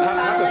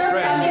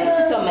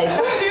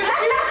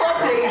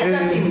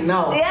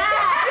 Now.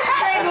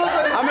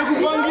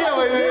 Amekupangia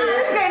wewe.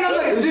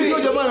 Sio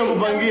jamaa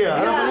amekupangia.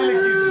 Anafanya ile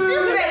kitu.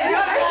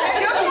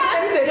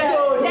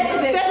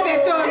 That's the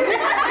tone.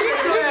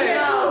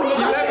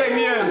 11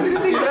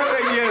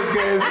 years,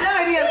 guys.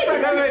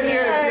 11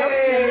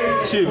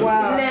 years. Shiv.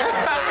 Wow.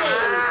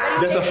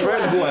 There's a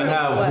friend who I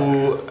have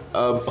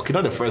who,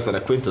 not the first, an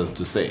acquaintance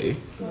to say,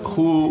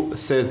 who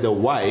says the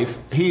wife,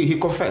 he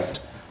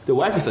confessed, the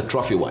wife is a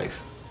trophy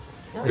wife.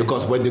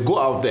 Because when they go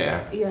out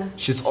there,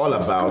 she's all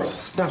about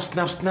snap,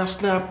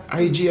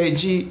 IG,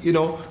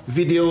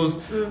 videos,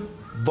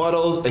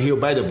 bottles, and he'll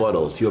buy the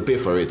bottles, he'll pay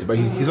for it, but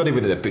he's not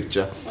even in the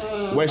picture.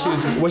 When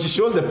she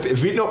shows the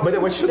video,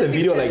 but when she shows the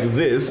video like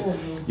this,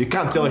 you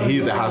can't tell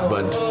he's the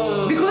husband.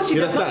 Because she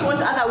does not want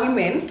other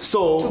women to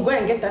go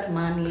and get that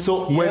money.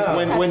 So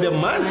when the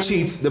man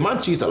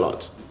cheats a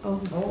lot,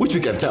 which we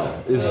can tell.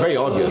 It's very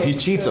obvious. He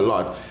cheats a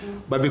lot.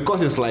 But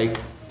because it's like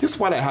this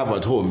one I have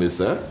at home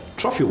is a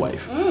trophy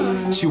wife.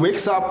 She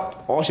wakes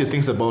up, all she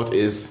thinks about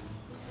is,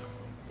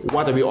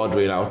 what are we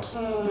ordering out?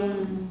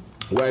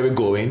 Where are we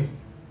going?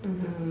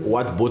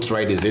 What boat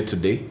ride is it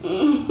today?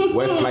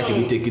 Where flight are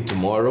we taking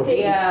tomorrow?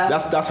 Yeah.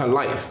 That's her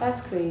life.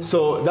 That's crazy.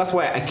 So that's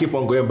why I keep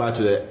on going back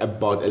to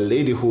about a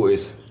lady who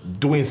is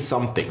doing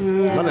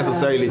something, not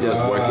necessarily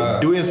just working.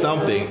 Doing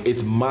something,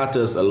 it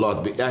matters a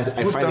lot.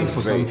 I find it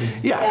very,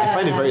 I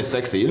find it very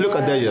sexy. You look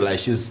at her, you're like,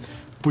 she's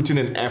putting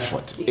in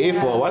effort. A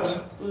for what?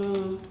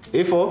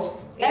 A for?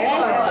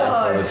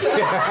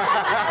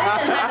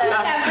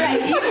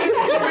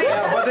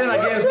 But then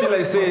again, still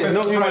I say,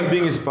 no human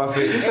being is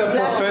perfect. He's a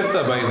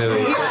professor, by the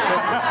way.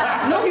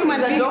 No human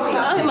being. No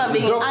human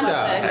being.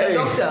 Doctor.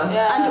 Doctor.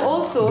 And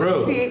also,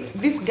 Bro. see,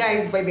 these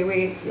guys, by the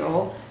way,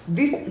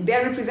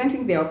 they're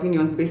representing their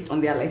opinions based on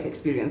their life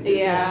experiences.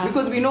 Yeah.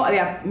 Because we know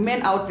there are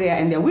men out there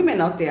and there are women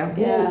out there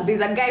who,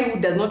 there's a guy who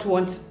does not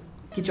want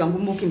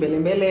kichwangumu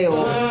kimbelembele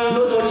or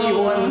knows what she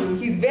wants.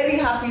 He's very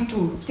happy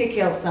to take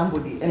care of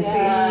somebody and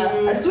say,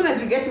 as soon as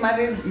we get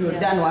married, you're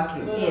done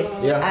working. Yes.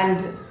 Yeah.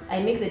 And I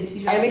make the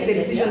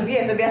decisions.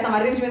 Yes, and there are some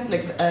arrangements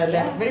like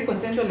they're very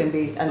consensual and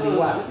they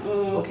work.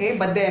 Okay,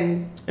 but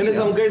then And there's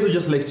some guys who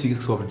just like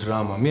chicks who have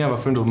drama. Me, I have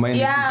a friend of mine.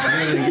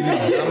 Hataki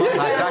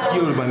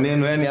hiyo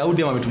maneno, yani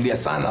audio ametulia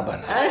sana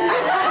bana.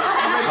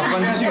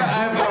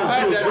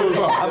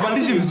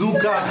 Apandishi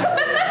mzuka.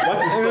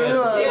 What is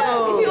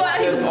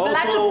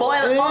Blood to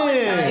boil all the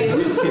time.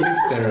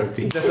 It's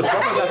therapy. There's a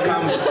problem that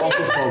comes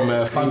also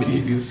from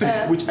families,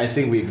 which I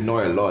think we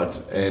ignore a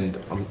lot, and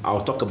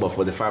I'll talk about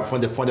from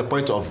the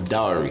point of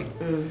dowry.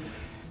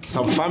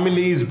 Some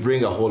families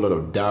bring a whole lot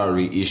of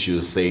dowry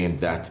issues, saying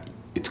that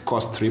it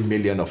costs 3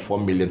 million or 4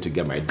 million to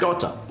get my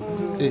daughter,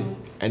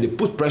 and they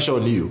put pressure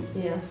on you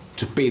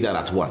to pay that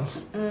at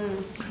once.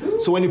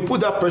 So when you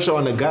put that pressure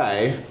on a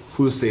guy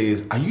who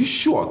says, are you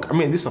sure? I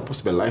mean, this is supposed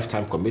to be a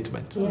lifetime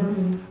commitment.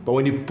 But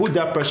when you put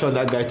that pressure on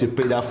that guy to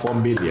pay that 4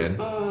 million,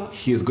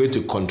 he's going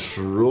to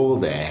control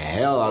the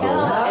hell out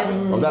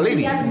of that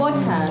lady. He has bought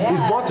her.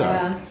 He's bought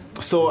her.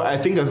 So I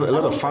think there's a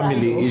lot of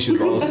family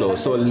issues also.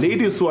 So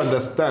ladies who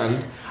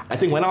understand, I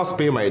think when I was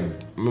paying my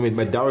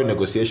dowry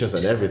negotiations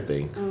and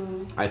everything,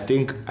 I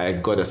think I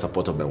got the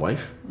support of my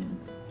wife.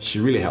 She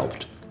really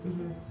helped.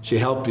 She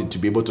helped me to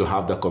be able to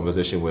have that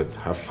conversation with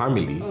her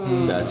family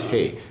that,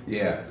 hey,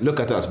 look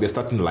at us, we're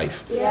starting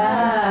life. We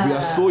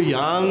are so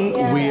young,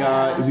 we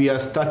are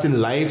starting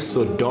life,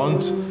 so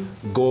don't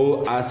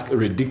go ask a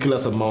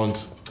ridiculous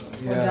amount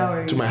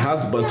to my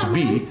husband to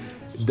be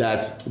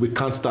that we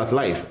can't start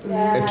life.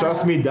 And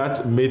trust me,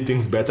 that made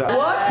things better.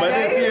 What? But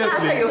then Answer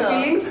seriously, your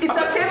feelings. It's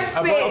a safe space.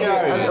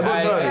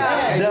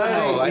 I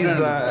don't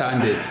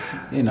understand it.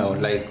 You know,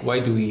 like, why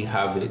do we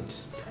have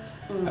it?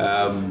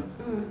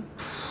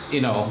 You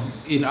know,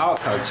 in our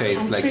culture,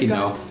 it's like, you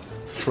know,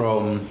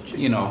 from,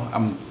 you know,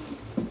 I'm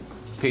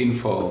paying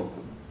for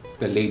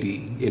the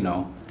lady, you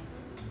know.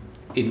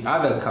 In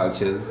other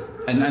cultures,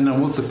 and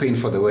I'm also paying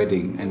for the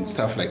wedding and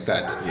stuff like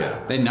that.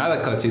 Then in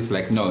other cultures,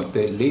 like, no,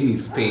 the lady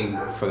is paying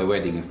for the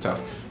wedding and stuff.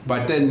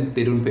 But then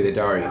they don't pay the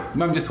dowry.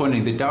 I'm just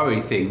wondering, the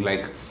dowry thing,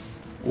 like,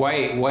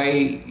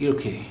 why,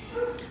 okay.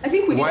 I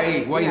think we why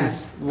have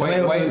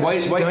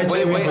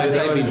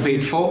I been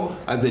paid for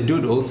as a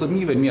dude? Also,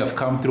 even me, I've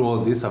come through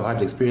all this. I've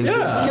had experiences.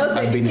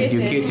 I've been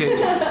educated.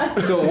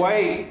 So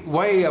why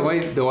am I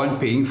the one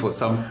paying for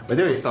some?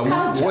 What's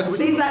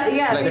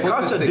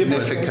the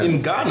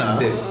significance in Ghana?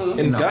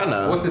 In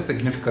Ghana, what's the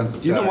significance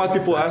of? You know what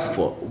people ask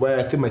for? Where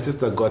I think my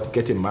sister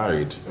getting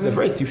married. There are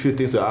very few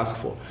things to ask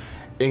for.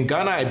 In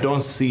Ghana, I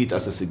don't see it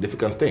as a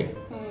significant thing.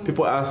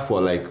 People ask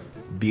for like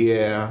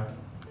beer,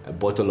 a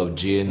bottle of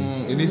gin.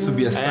 It needs to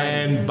be a sign.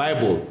 And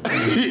Bible.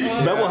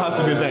 Bible has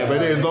to be there,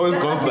 but it's always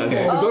constant.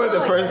 It's always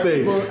the first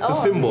thing. It's a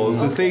symbol.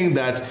 It's a thing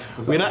that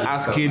we're not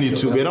asking you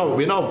to. We're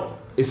not.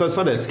 It's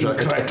not a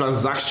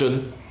transaction,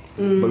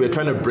 but we're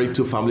trying to bring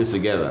two families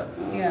together.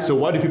 So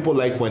what do people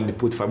like when they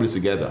put families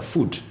together?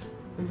 Food,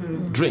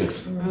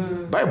 drinks,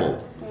 Bible.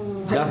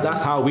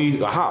 That's how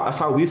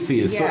we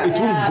see it. So it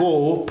won't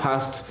go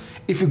past.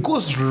 If it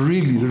goes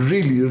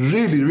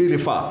really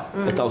far,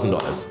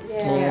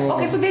 $1,000.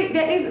 Okay, so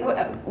there is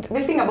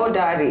the thing about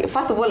dowry.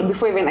 First of all,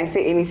 before even I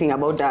say anything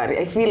about dowry,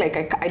 I feel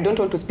like I don't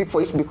want to speak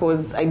for it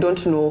because I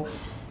don't know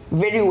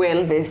very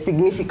well the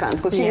significance.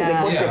 Because she is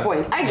like, what's the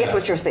point? I get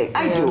what you're saying.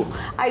 I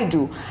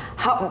do.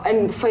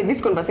 And for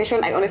this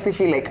conversation, I honestly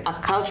feel like a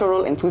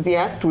cultural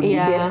enthusiast would be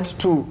best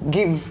to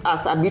give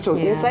us a bit of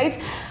insight.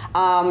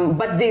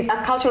 But there's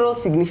a cultural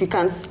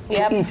significance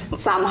to it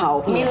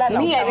somehow. Me,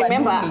 I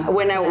remember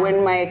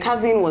when my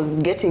cousin was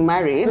getting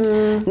married,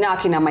 now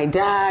my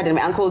dad and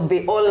my uncles,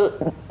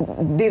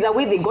 there's a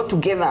way they got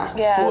together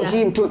for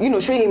him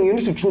to, show him you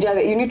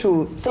need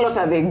to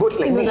slaughter the goat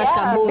like this.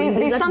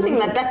 There's something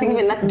like that,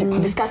 even not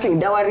discussing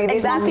dowry,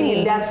 there's something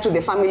it does to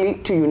the family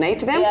to unite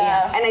them.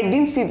 And I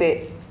didn't see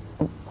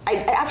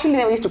I actually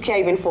never used to care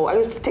even for. I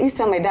used to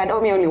tell my dad, "Oh,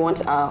 me I only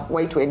want a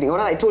white wedding." Or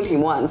I told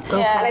him once,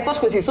 and I thought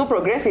because he's so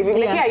progressive, he'd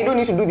be like, "Yeah, you don't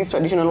need to do these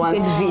traditional ones."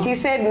 He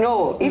said,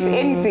 "No. If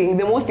anything,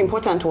 the most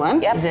important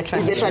one is the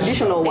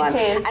traditional one."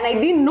 And I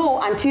didn't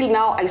know until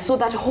now. I saw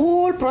that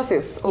whole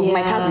process of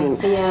my cousin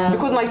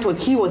because now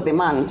he was the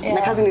man.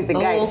 My cousin is the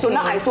guy. So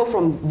now I saw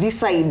from this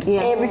side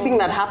everything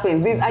that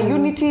happens. There's a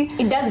unity.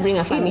 It does bring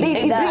a family.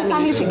 It brings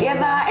family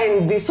together,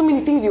 and there's so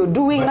many things you're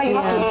doing. Now you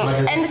have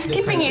to. And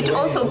skipping it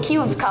also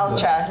kills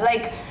culture.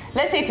 Like,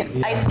 let's say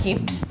if I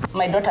skipped,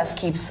 my daughter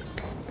skips.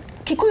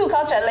 Kikuyu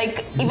culture,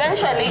 like,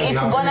 eventually it's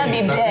gonna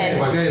be dead.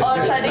 Or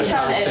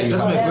tradition.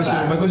 That's my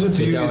question. My question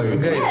to you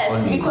is,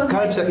 guys, because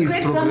culture is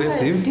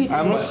progressive.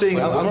 I'm not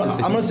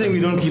saying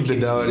we don't keep the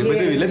dowry, but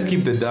anyway, let's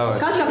keep the dowry.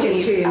 Culture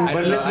can change.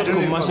 But let's not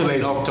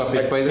commercialize. Off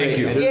topic, by the way.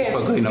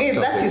 Yes,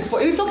 that's his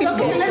point. It's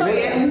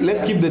okay.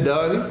 Let's keep the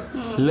dowry.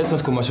 Let's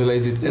not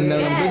commercialize it. And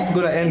I'm just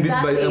gonna end this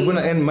by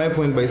end my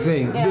point by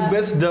saying the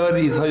best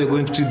dowry is how you're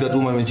going to treat that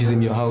woman when she's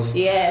in your house.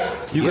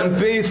 You can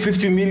pay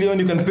 50 million,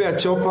 you can pay a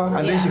chopper,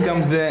 and then she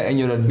comes there and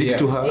you're a dick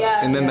to her,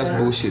 and then that's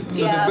bullshit.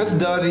 So the best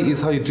dowry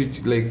is how you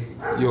treat like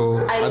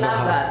your other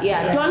half.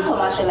 Don't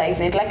commercialize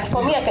it. Like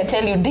for me, I can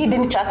tell you, D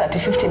didn't chuck at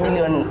 50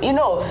 million, you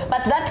know,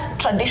 but that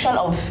tradition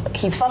of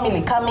his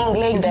family coming,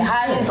 laying their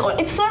hands on,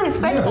 it's so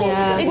respectful.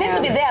 It needs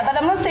to be there, but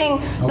I'm not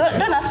saying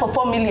don't ask for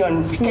 4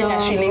 million Kenya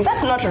shillings.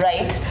 That's not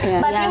right.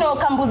 But you know,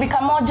 kambuzi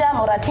kamoja,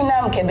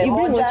 moratina, mkebe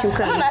moja.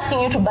 I'm not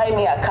asking you to buy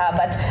me a car,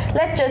 but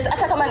let's just,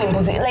 ata kama ni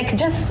mbuzi, like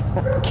just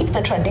keep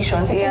the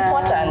traditions. It's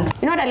important.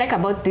 You know what I like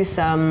about this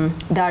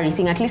dowry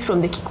thing, at least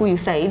from the Kikuyu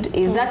side,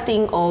 is that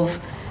thing of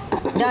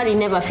dowry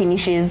never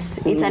finishes.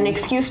 It's an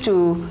excuse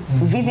to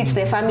visit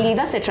the family.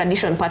 That's the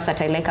tradition part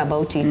that I like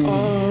about it.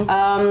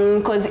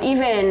 Because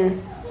even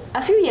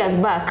a few years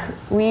back,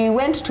 we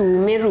went to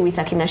Meru with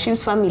Akina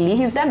Shiv's family.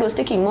 His dad was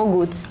taking more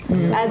goats,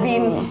 as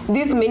in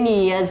this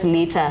many years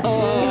later.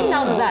 It's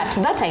now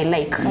that I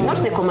like, not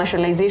the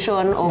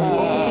commercialization of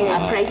putting a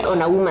price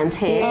on a woman's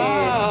head,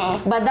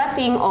 but that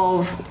thing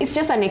of it's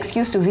just an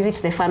excuse to visit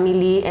the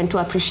family and to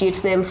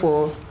appreciate them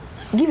for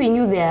giving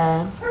you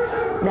their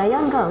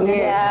young girl.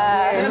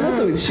 And I'm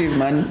also with Shiv,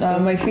 man.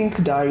 I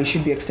think dowry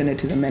should be extended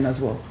to the men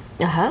as well.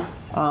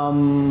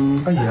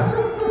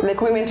 Like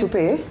women to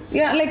pay?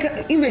 Yeah,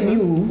 like even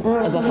you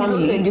as a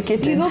family. He's also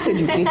educated. He's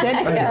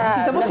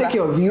supposed to take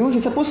care of you.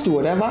 He's supposed to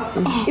whatever.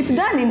 It's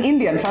done in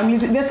Indian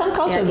families. There's some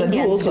cultures that do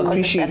also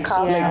appreciate,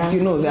 like,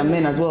 you know, their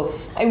men as well.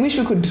 I wish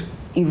we could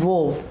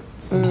evolve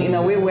in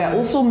a way where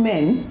also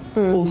men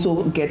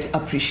also get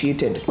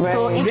appreciated.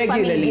 So each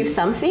family gives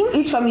something?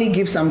 Each family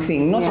gives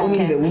something, not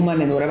only the woman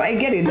and whatever. I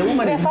get it, the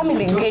woman is...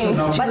 family gains.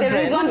 But the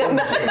reason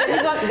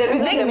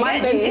the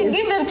man is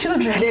give them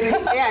children.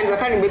 And we're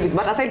carrying babies.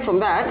 But aside from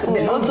that,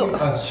 they also...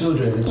 As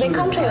children. They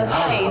come to your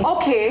side.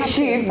 Okay,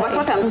 Shiv, but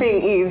what I'm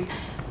saying is,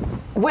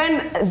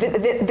 when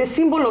the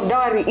symbol of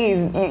dowry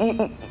is,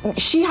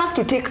 she has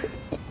to take...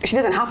 She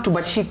doesn't have to,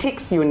 but she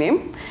takes your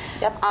name.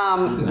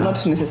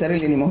 Not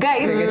necessarily anymore.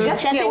 Guys,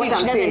 just hear what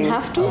I'm saying. She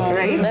doesn't have to,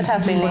 right? Let her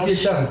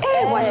finish. So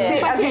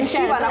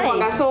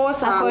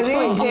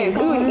intense.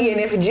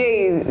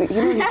 ENFJ,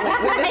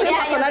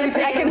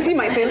 personality. I can see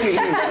myself in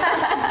him.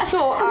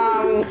 So,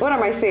 what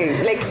am I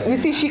saying? Like, you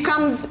see, she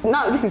comes,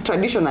 now this is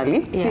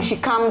traditionally,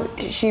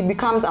 she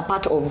becomes a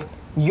part of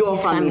your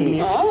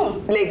family.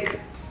 Like,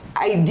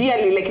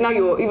 ideally, like now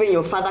even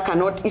your father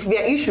cannot, if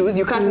there are issues,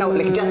 you can't now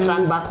like just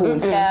run back home.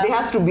 There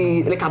has to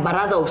be like a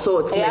baraza of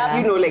sorts,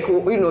 like,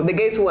 the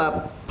guys who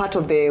are part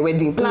of the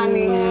wedding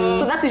planning.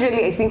 So that's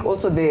usually, I think,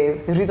 also the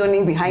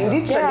reasoning behind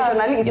it.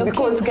 Traditionally, it's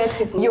because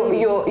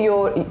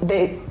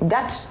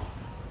that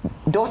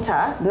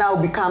daughter now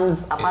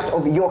becomes a part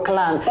of your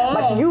clan,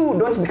 but you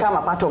don't become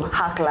a part of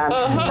her clan.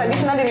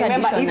 Traditionally,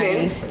 remember,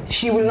 even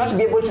she will not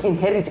be able to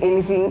inherit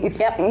anything.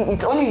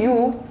 It's only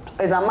you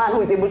as a man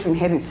who is able to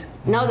inherit.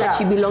 Now that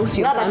she belongs to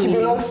you. Now that she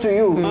belongs to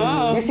you.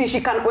 You see, she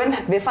can, when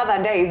the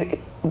father dies,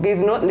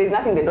 there's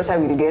nothing the daughter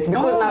will get,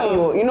 because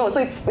now so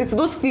it's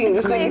those things.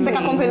 It's like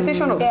a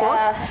compensation of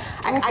sorts.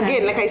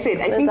 Again, like I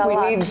said, I think we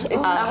need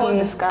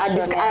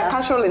a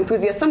cultural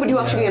enthusiast, somebody who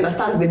actually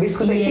understands the basics,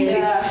 because I think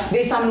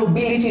there's some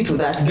nobility to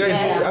that.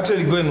 Guys,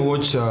 actually go and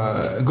watch,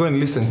 go and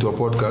listen to a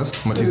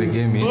podcast, Material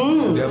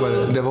Gaming. They have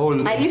a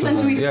whole episode.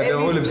 They have a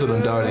whole episode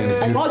on dowry, and it's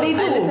beautiful. They do.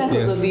 I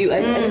listen to you. I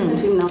listen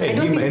to him now. I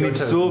don't think and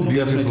it's so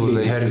beautiful.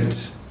 Like,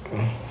 yes.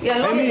 The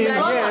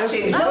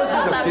house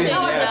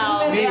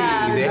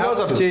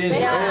have changed.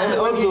 And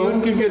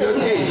also,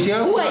 she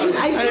has to.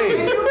 I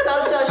feel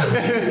culture should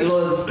be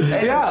laws. I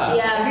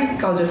think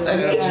culture.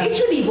 It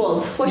should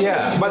evolve. For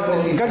sure. But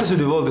culture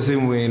should evolve the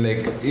same way.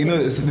 Like,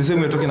 it's the same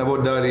way we're talking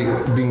about dowry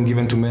being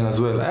given to men as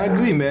well. I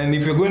agree, man.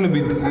 If you're going to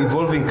be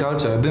evolving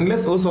culture, then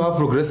let's also have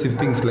progressive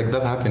things like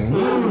that happening.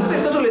 So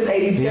it's not always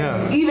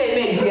ideal. Even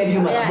men can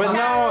do much. But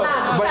now,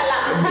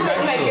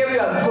 I gave you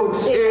a goat.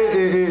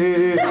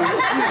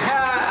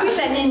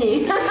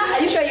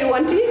 Are you sure you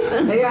want it?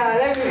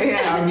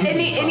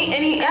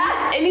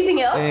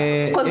 Anything else?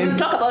 Because we'll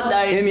talk about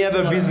dowry. Any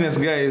other business,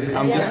 guys?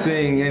 I'm just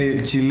saying,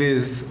 any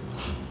chiles.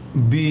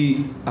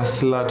 be a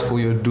slut for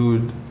your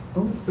dude.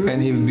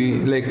 And he'll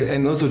be like,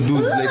 and also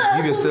dudes, like,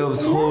 give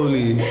yourselves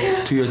wholly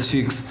to your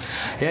chicks.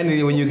 And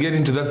when you get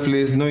into that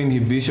place, no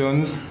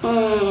inhibitions.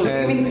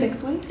 And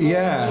sex-wise?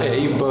 yeah,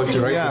 you about to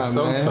write a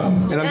song,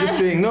 fam. And I'm just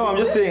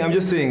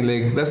saying,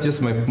 like, that's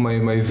just my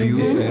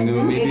view.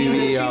 And maybe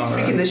we are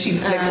freaking the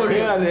sheets, like for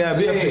real. Yeah,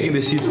 be a freaking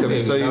the sheets,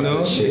 so you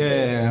know.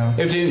 Yeah.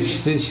 Every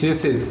she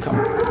just says, come,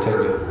 I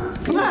tell you.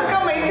 Come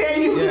and tell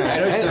you. Yeah, I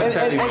don't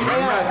tell you.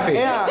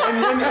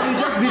 and you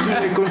just need to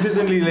like,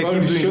 consistently like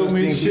keep doing those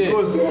things shit.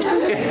 because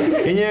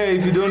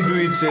if you don't do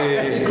it,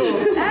 Cool.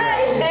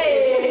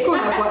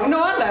 No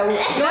wonder I'm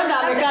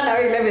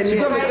 11 years.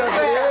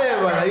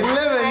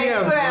 11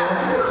 years.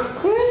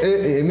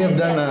 Me have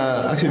done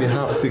actually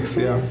half 6.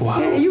 Yeah.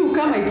 Wow. You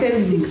come and tell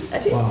me.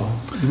 Wow.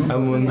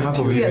 I'm on half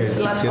of it. Yes.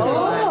 But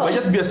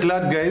just be a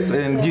slut, guys,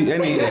 and give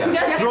any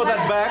throw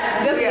that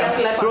back.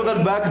 Throw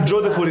that back.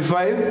 Draw the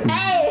 45.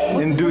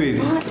 And do it.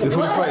 The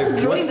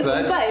 45. What's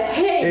that?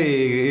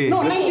 Hey.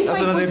 No, That's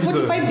 95, another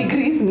episode. 45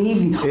 degrees ni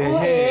hivi.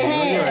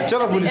 Hey.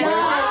 Shut up, 45.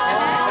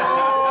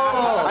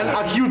 An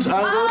acute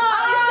angle.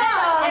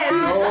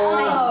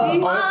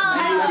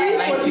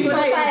 90. So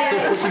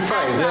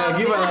 45. Yeah,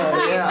 give a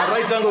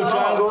right angle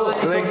triangle.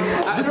 Like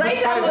just a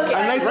nice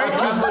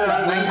acute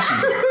triangle. 90.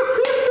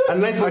 A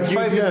nice acute.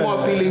 45 is more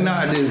appealing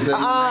nowadays.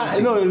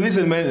 No,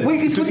 listen, man.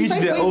 Wait, is to each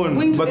 45 their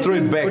own, but throw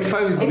it back.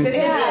 45 is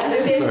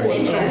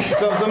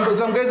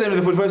Some guys like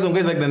the 45, some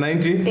guys like the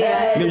 90.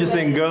 Yeah. I'm just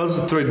saying, girls,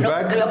 throw it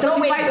back. 45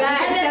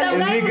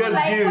 And niggas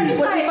give it.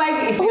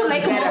 45 it feels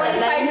like better than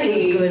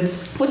 90. good.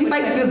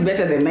 45 feels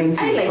better than 90.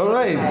 I like All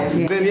right.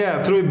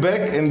 Then throw it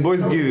back and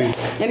boys give it.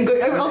 And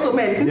also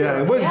men.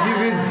 Yeah, boys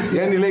give it.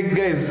 And like,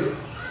 guys,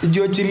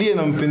 jiachilie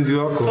na mpenzi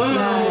wako.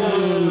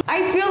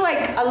 I feel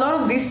like a lot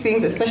of these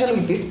things, especially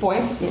with this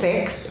point,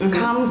 sex,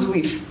 comes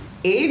with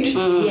age.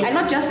 And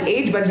not just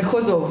age, but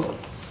because of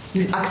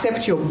you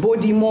accept your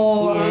body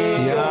more.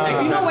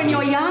 Yeah. You know, when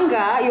you're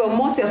younger, you're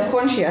more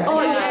self-conscious. Oh,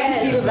 and you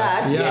yes. can feel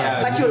that.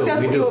 Yeah. But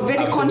we do. you're very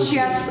Absolutely.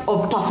 conscious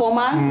of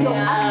performance. You're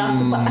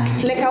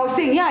acting. Like I was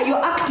saying,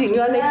 you're acting.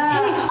 You're like,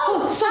 hey,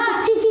 so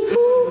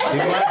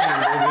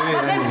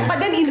but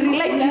then in real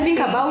life, if you think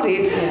about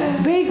it,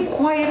 very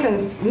quiet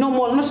and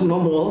normal, not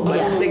normal,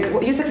 but like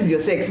your sex is your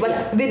sex. But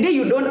the day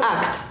you don't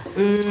act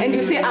and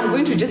you say, I'm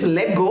going to just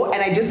let go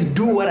and I just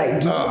do what I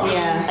do,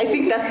 I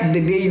think that's the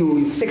day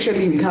you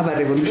sexually have a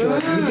revolution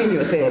within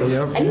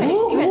yourself. And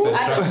even to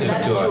add to Attractive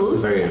that, to us.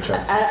 Jules, Very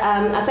attractive.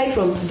 aside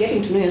from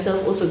getting to know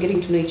yourself, also getting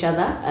to know each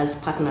other as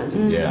partners.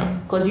 Yeah.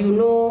 Because you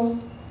know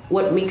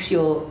what makes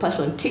your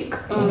person tick.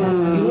 You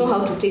know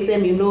how to take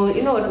them. You know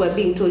what we're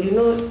being told. You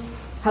know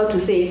how to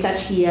say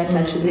touch here,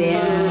 touch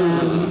there.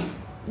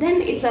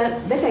 Then it's a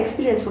better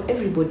experience for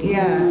everybody.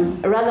 Yeah.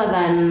 Rather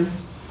than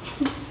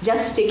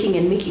just taking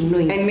and making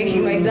noise. And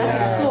making noise.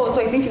 So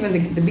I think even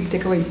the big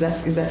takeaway is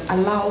that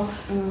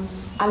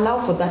allow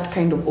for that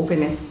kind of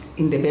openness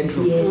in the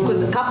bedroom.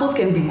 Because couples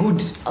can be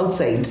good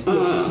outside.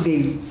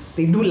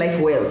 They do life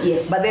well.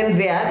 Yes. But then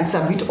there it's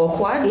a bit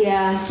awkward.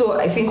 Yeah. So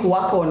I think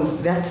work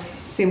on that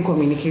same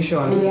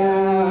communication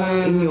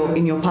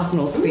in your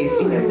personal space,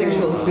 in your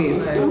sexual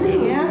space.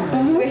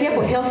 We're here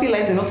for healthy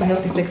lives and also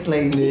healthy sex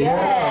lives.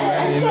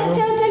 And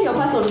tell your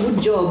person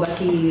good job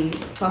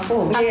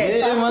perform.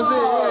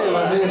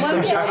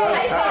 Some shout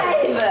outs.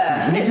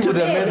 Give people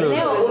their medals.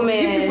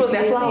 Give people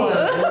their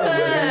flowers.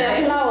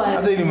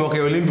 Hata ili mwaka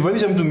ya Olympic,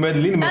 valisha mtu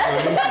medal, ili mwaka ya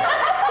Olympic.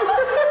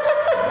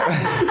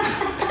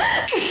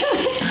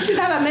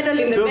 Have a medal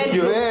in the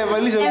Tokyo, bedroom.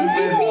 valisha mtu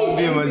medal.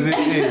 Be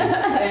mazee.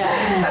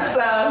 That's I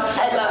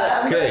love it.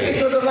 Okay.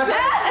 have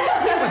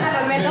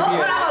a medal.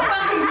 Have a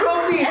fucking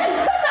trophy.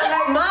 I'm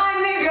like, my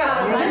nigga.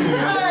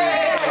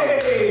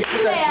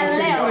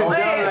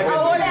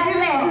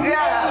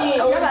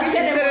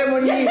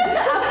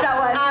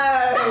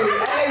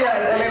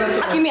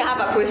 Give me, I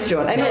have a question.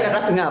 I know we're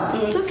wrapping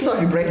up.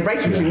 Sorry, Bright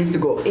really needs to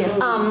go.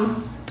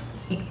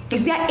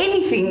 Is there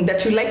anything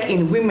that you like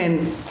in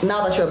women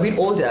now that you're a bit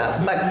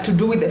older, but to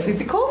do with the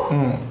physical?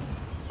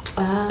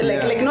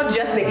 Like not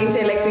just the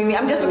intellect thing.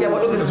 I'm just talking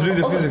about all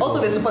also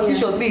the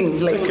superficial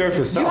things. Like, Take care of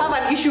yourself. you have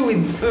an issue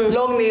with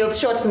long nails,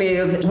 short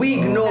nails,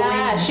 wig, no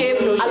wig,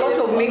 shave, no a lot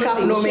of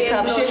makeup, no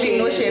makeup, shaving,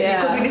 no shaving.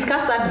 Because we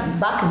discussed that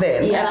back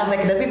then, and I was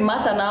like, does it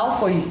matter now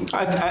for you?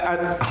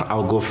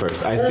 I'll go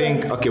first. I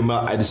think,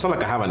 it's not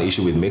like I have an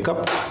issue with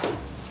makeup,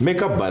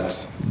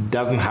 but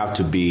doesn't have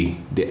to be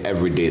the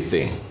everyday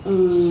thing.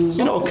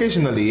 You know,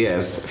 occasionally,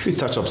 yes, a few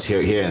touch-ups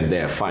here and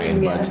there,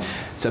 fine. But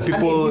some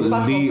people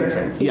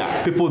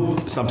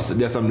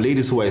there's some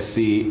ladies who I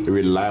see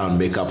rely on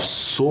makeup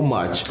so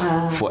much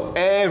for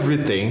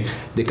everything,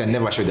 they can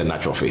never show their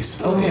natural face.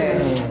 Okay.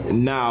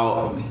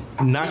 Now,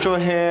 natural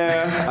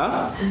hair,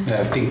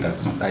 I think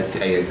that's I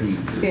agree.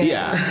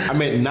 yeah, I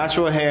mean,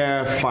 natural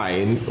hair,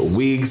 fine.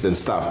 Wigs and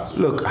stuff.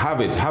 Look,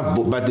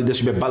 but there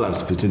should be a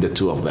balance between the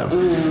two of them.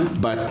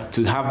 But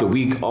to have the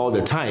wig all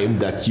the time,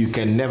 that you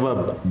can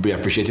never be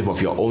appreciative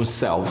of your own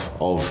self,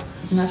 of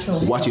Natural.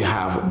 what you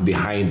have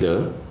behind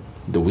the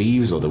the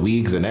weaves or the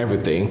wigs and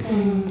everything,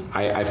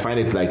 I find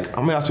it like,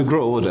 I mean, as we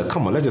grow older,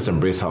 come on, let's just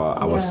embrace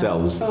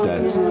ourselves.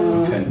 That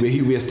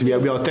we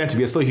are authentic.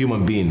 We are still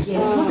human beings.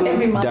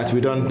 That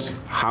we don't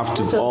have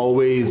to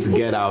always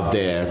get out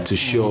there to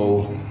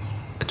show,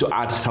 to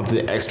add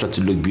something extra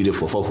to look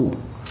beautiful. For who?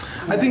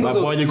 I think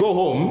but when you go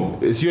home,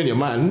 it's you and your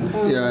man.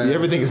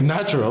 Everything is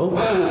natural.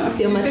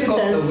 Your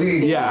matitas.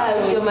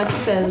 Your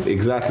matitas.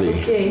 Exactly.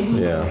 Okay.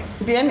 Yeah.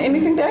 Bien,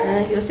 anything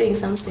there? You're saying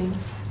something.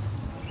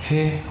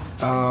 Hey,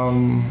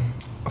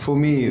 for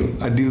me,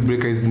 a deal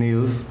breaker is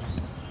nails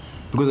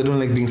because I don't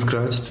like being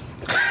scratched.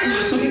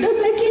 You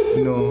don't like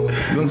it? No,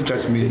 don't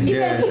scratch me. Even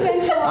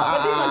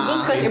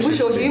Don't scratch. Ebu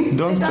show him.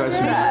 Don't scratch me.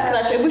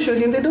 Scratch. Ebu show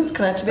him. They don't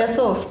scratch. They're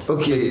soft.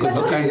 Okay.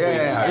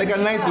 Yeah. Like a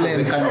nice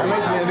length.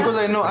 Because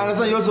I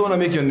understand you also want to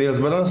make your nails,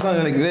 but I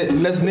understand like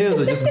less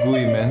nails are just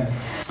gooey, man.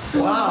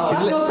 Wow.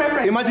 That's no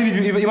preference.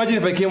 Imagine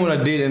if I came on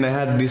a date and I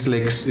had this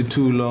like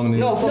too long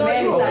nails. No, for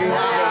men.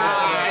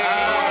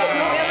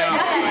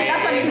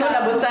 That's not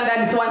double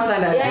standard. It's one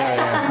standard.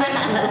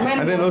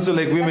 And then also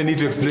like women need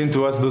to explain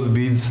to us those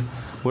beads.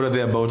 What are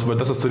they about? But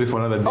that's a story for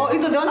another day. Oh,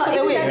 is it the ones for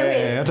the waist?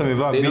 Yeah, that's a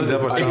beads up.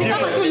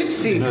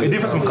 It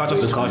differs from culture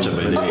to culture,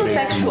 but also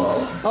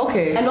sexual.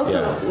 Okay. And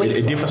also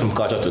it differs from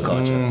culture to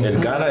culture.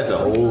 In Ghana, it's a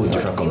whole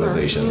different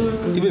conversation.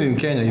 Even in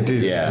Kenya, it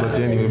is. Yeah. But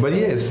anyway, but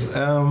yes,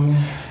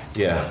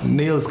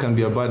 nails can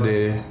be a bad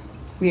thing.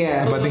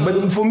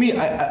 But for me,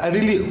 I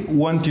really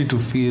want you to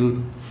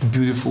feel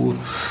beautiful.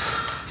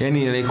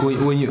 Like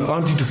when you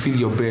want you to feel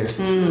your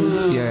best.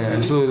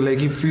 So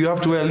like if you have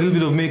to wear a little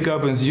bit of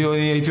makeup and if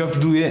you have to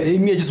do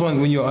me, I just want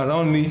when you're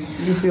around me,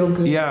 you feel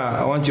good.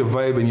 I want your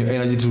vibe and your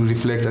energy to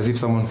reflect as if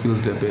someone feels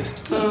their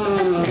best.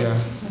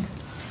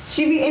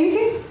 Shivi,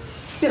 anything?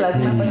 Still as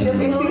much.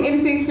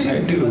 Anything? I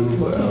do.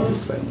 I'm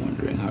just like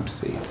wondering how to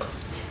say it.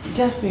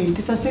 Just say it.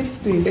 It's a safe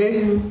space.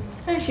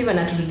 Shiva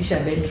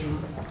naturudisha bedroom.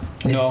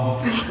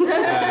 No.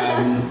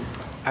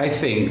 I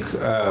think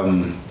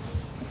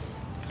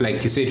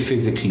like you said,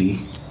 physically,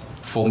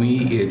 for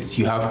me, it's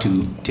you have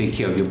to take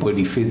care of your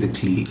body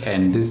physically,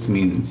 and this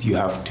means you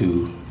have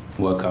to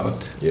work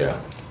out. Yeah.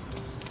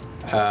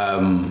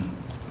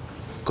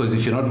 Because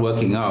if you're not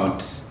working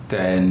out,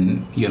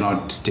 then you're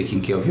not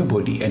taking care of your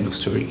body. End of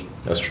story.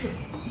 That's true.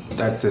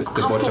 That's just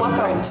the bottom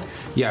line.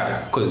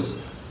 Yeah,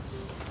 because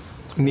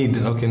does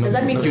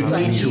that mean you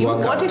need to work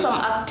out? What if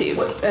I'm active?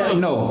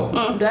 No.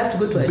 Do I have to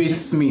go to a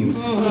This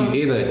means you're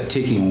either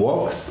taking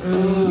walks,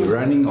 you're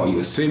running, or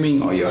you're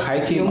swimming, or you're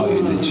hiking, or you're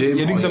in the gym.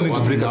 You're doing something to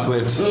break a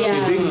sweat.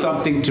 You're doing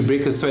something to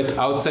break a sweat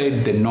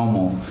outside the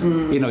normal.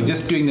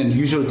 Just doing the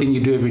usual thing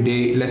you do every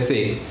day. Let's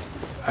say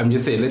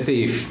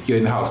if you're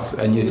in the house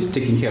and you're just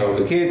taking care of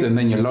the kids and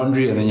then your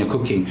laundry and then you're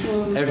cooking.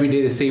 Every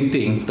day the same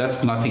thing,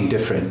 that's nothing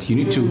different. You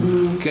need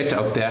to get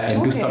out there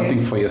and do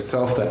something for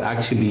yourself that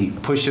actually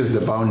pushes the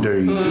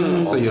boundary.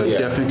 So you're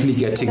definitely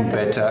getting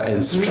better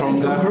and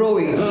stronger.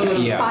 Growing.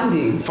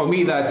 Expanding. For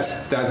me,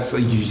 that's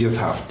you just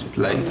have to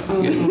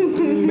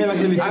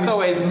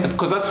otherwise,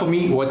 because that's for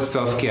me what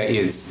self-care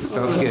is.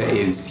 Self-care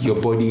is your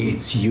body,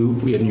 it's you,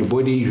 and your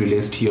body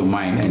relates to your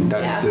mind, and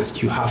that's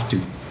just, you have to.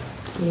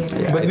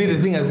 But the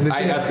thing is,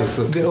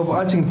 the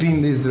overarching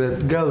theme is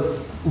that girls,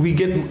 we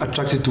get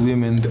attracted to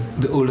women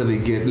the older they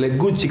get. Like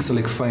good chicks are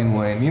like fine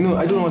wine.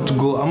 I don't want to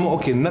go. I'm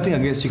okay. Nothing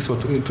against chicks for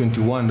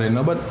 21 right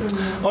now, but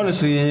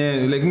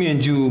honestly, like me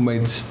and you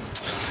might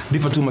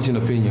differ too much in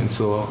opinion.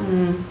 So.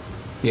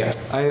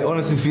 I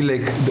honestly feel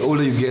like the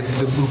older you get,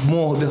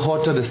 the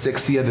hotter, the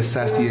sexier, the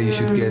sassier you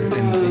should get.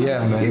 And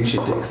man, you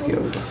should take care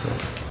of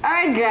yourself.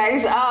 Alright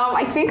guys,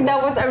 I think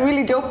that was a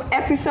really dope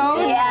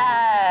episode.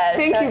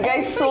 Thank you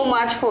guys so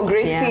much for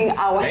gracing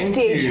our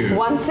stage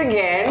once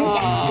again.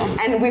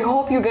 And we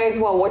hope you guys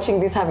who are watching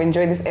this have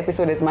enjoyed this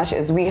episode as much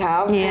as we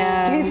have.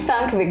 Please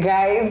thank the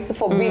guys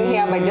for being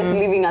here by just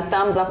leaving a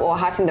thumbs up or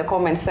heart in the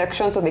comment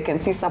section so they can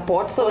see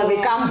support so that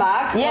they come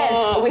back.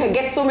 We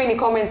get so many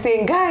comments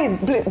saying, guys,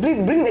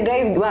 please bring the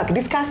guys back,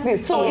 discuss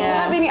this. So if you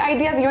have any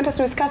ideas you want us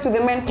to discuss with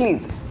the men,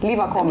 please leave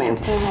a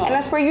comment. And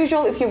as per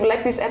usual, if you've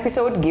liked this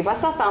episode, give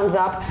us a thumbs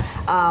up.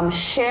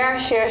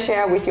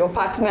 Share with your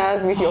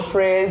partners, with your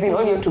friends, in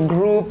all your two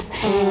groups.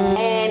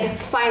 And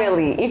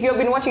finally, if you've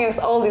been watching us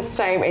all this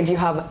time and you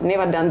have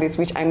never done this,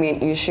 which I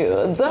mean you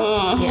should,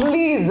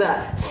 please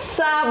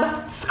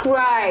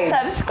subscribe.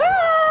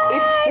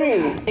 It's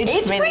free.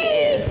 It really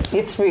is.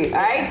 It's free,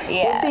 all right?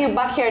 We'll see you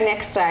back here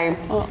next time.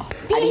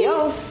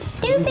 Adios.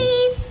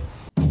 Deuces.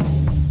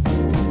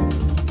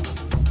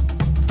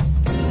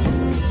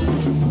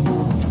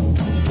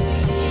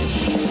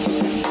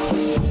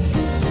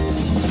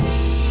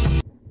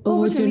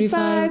 Over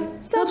 25,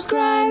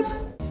 subscribe.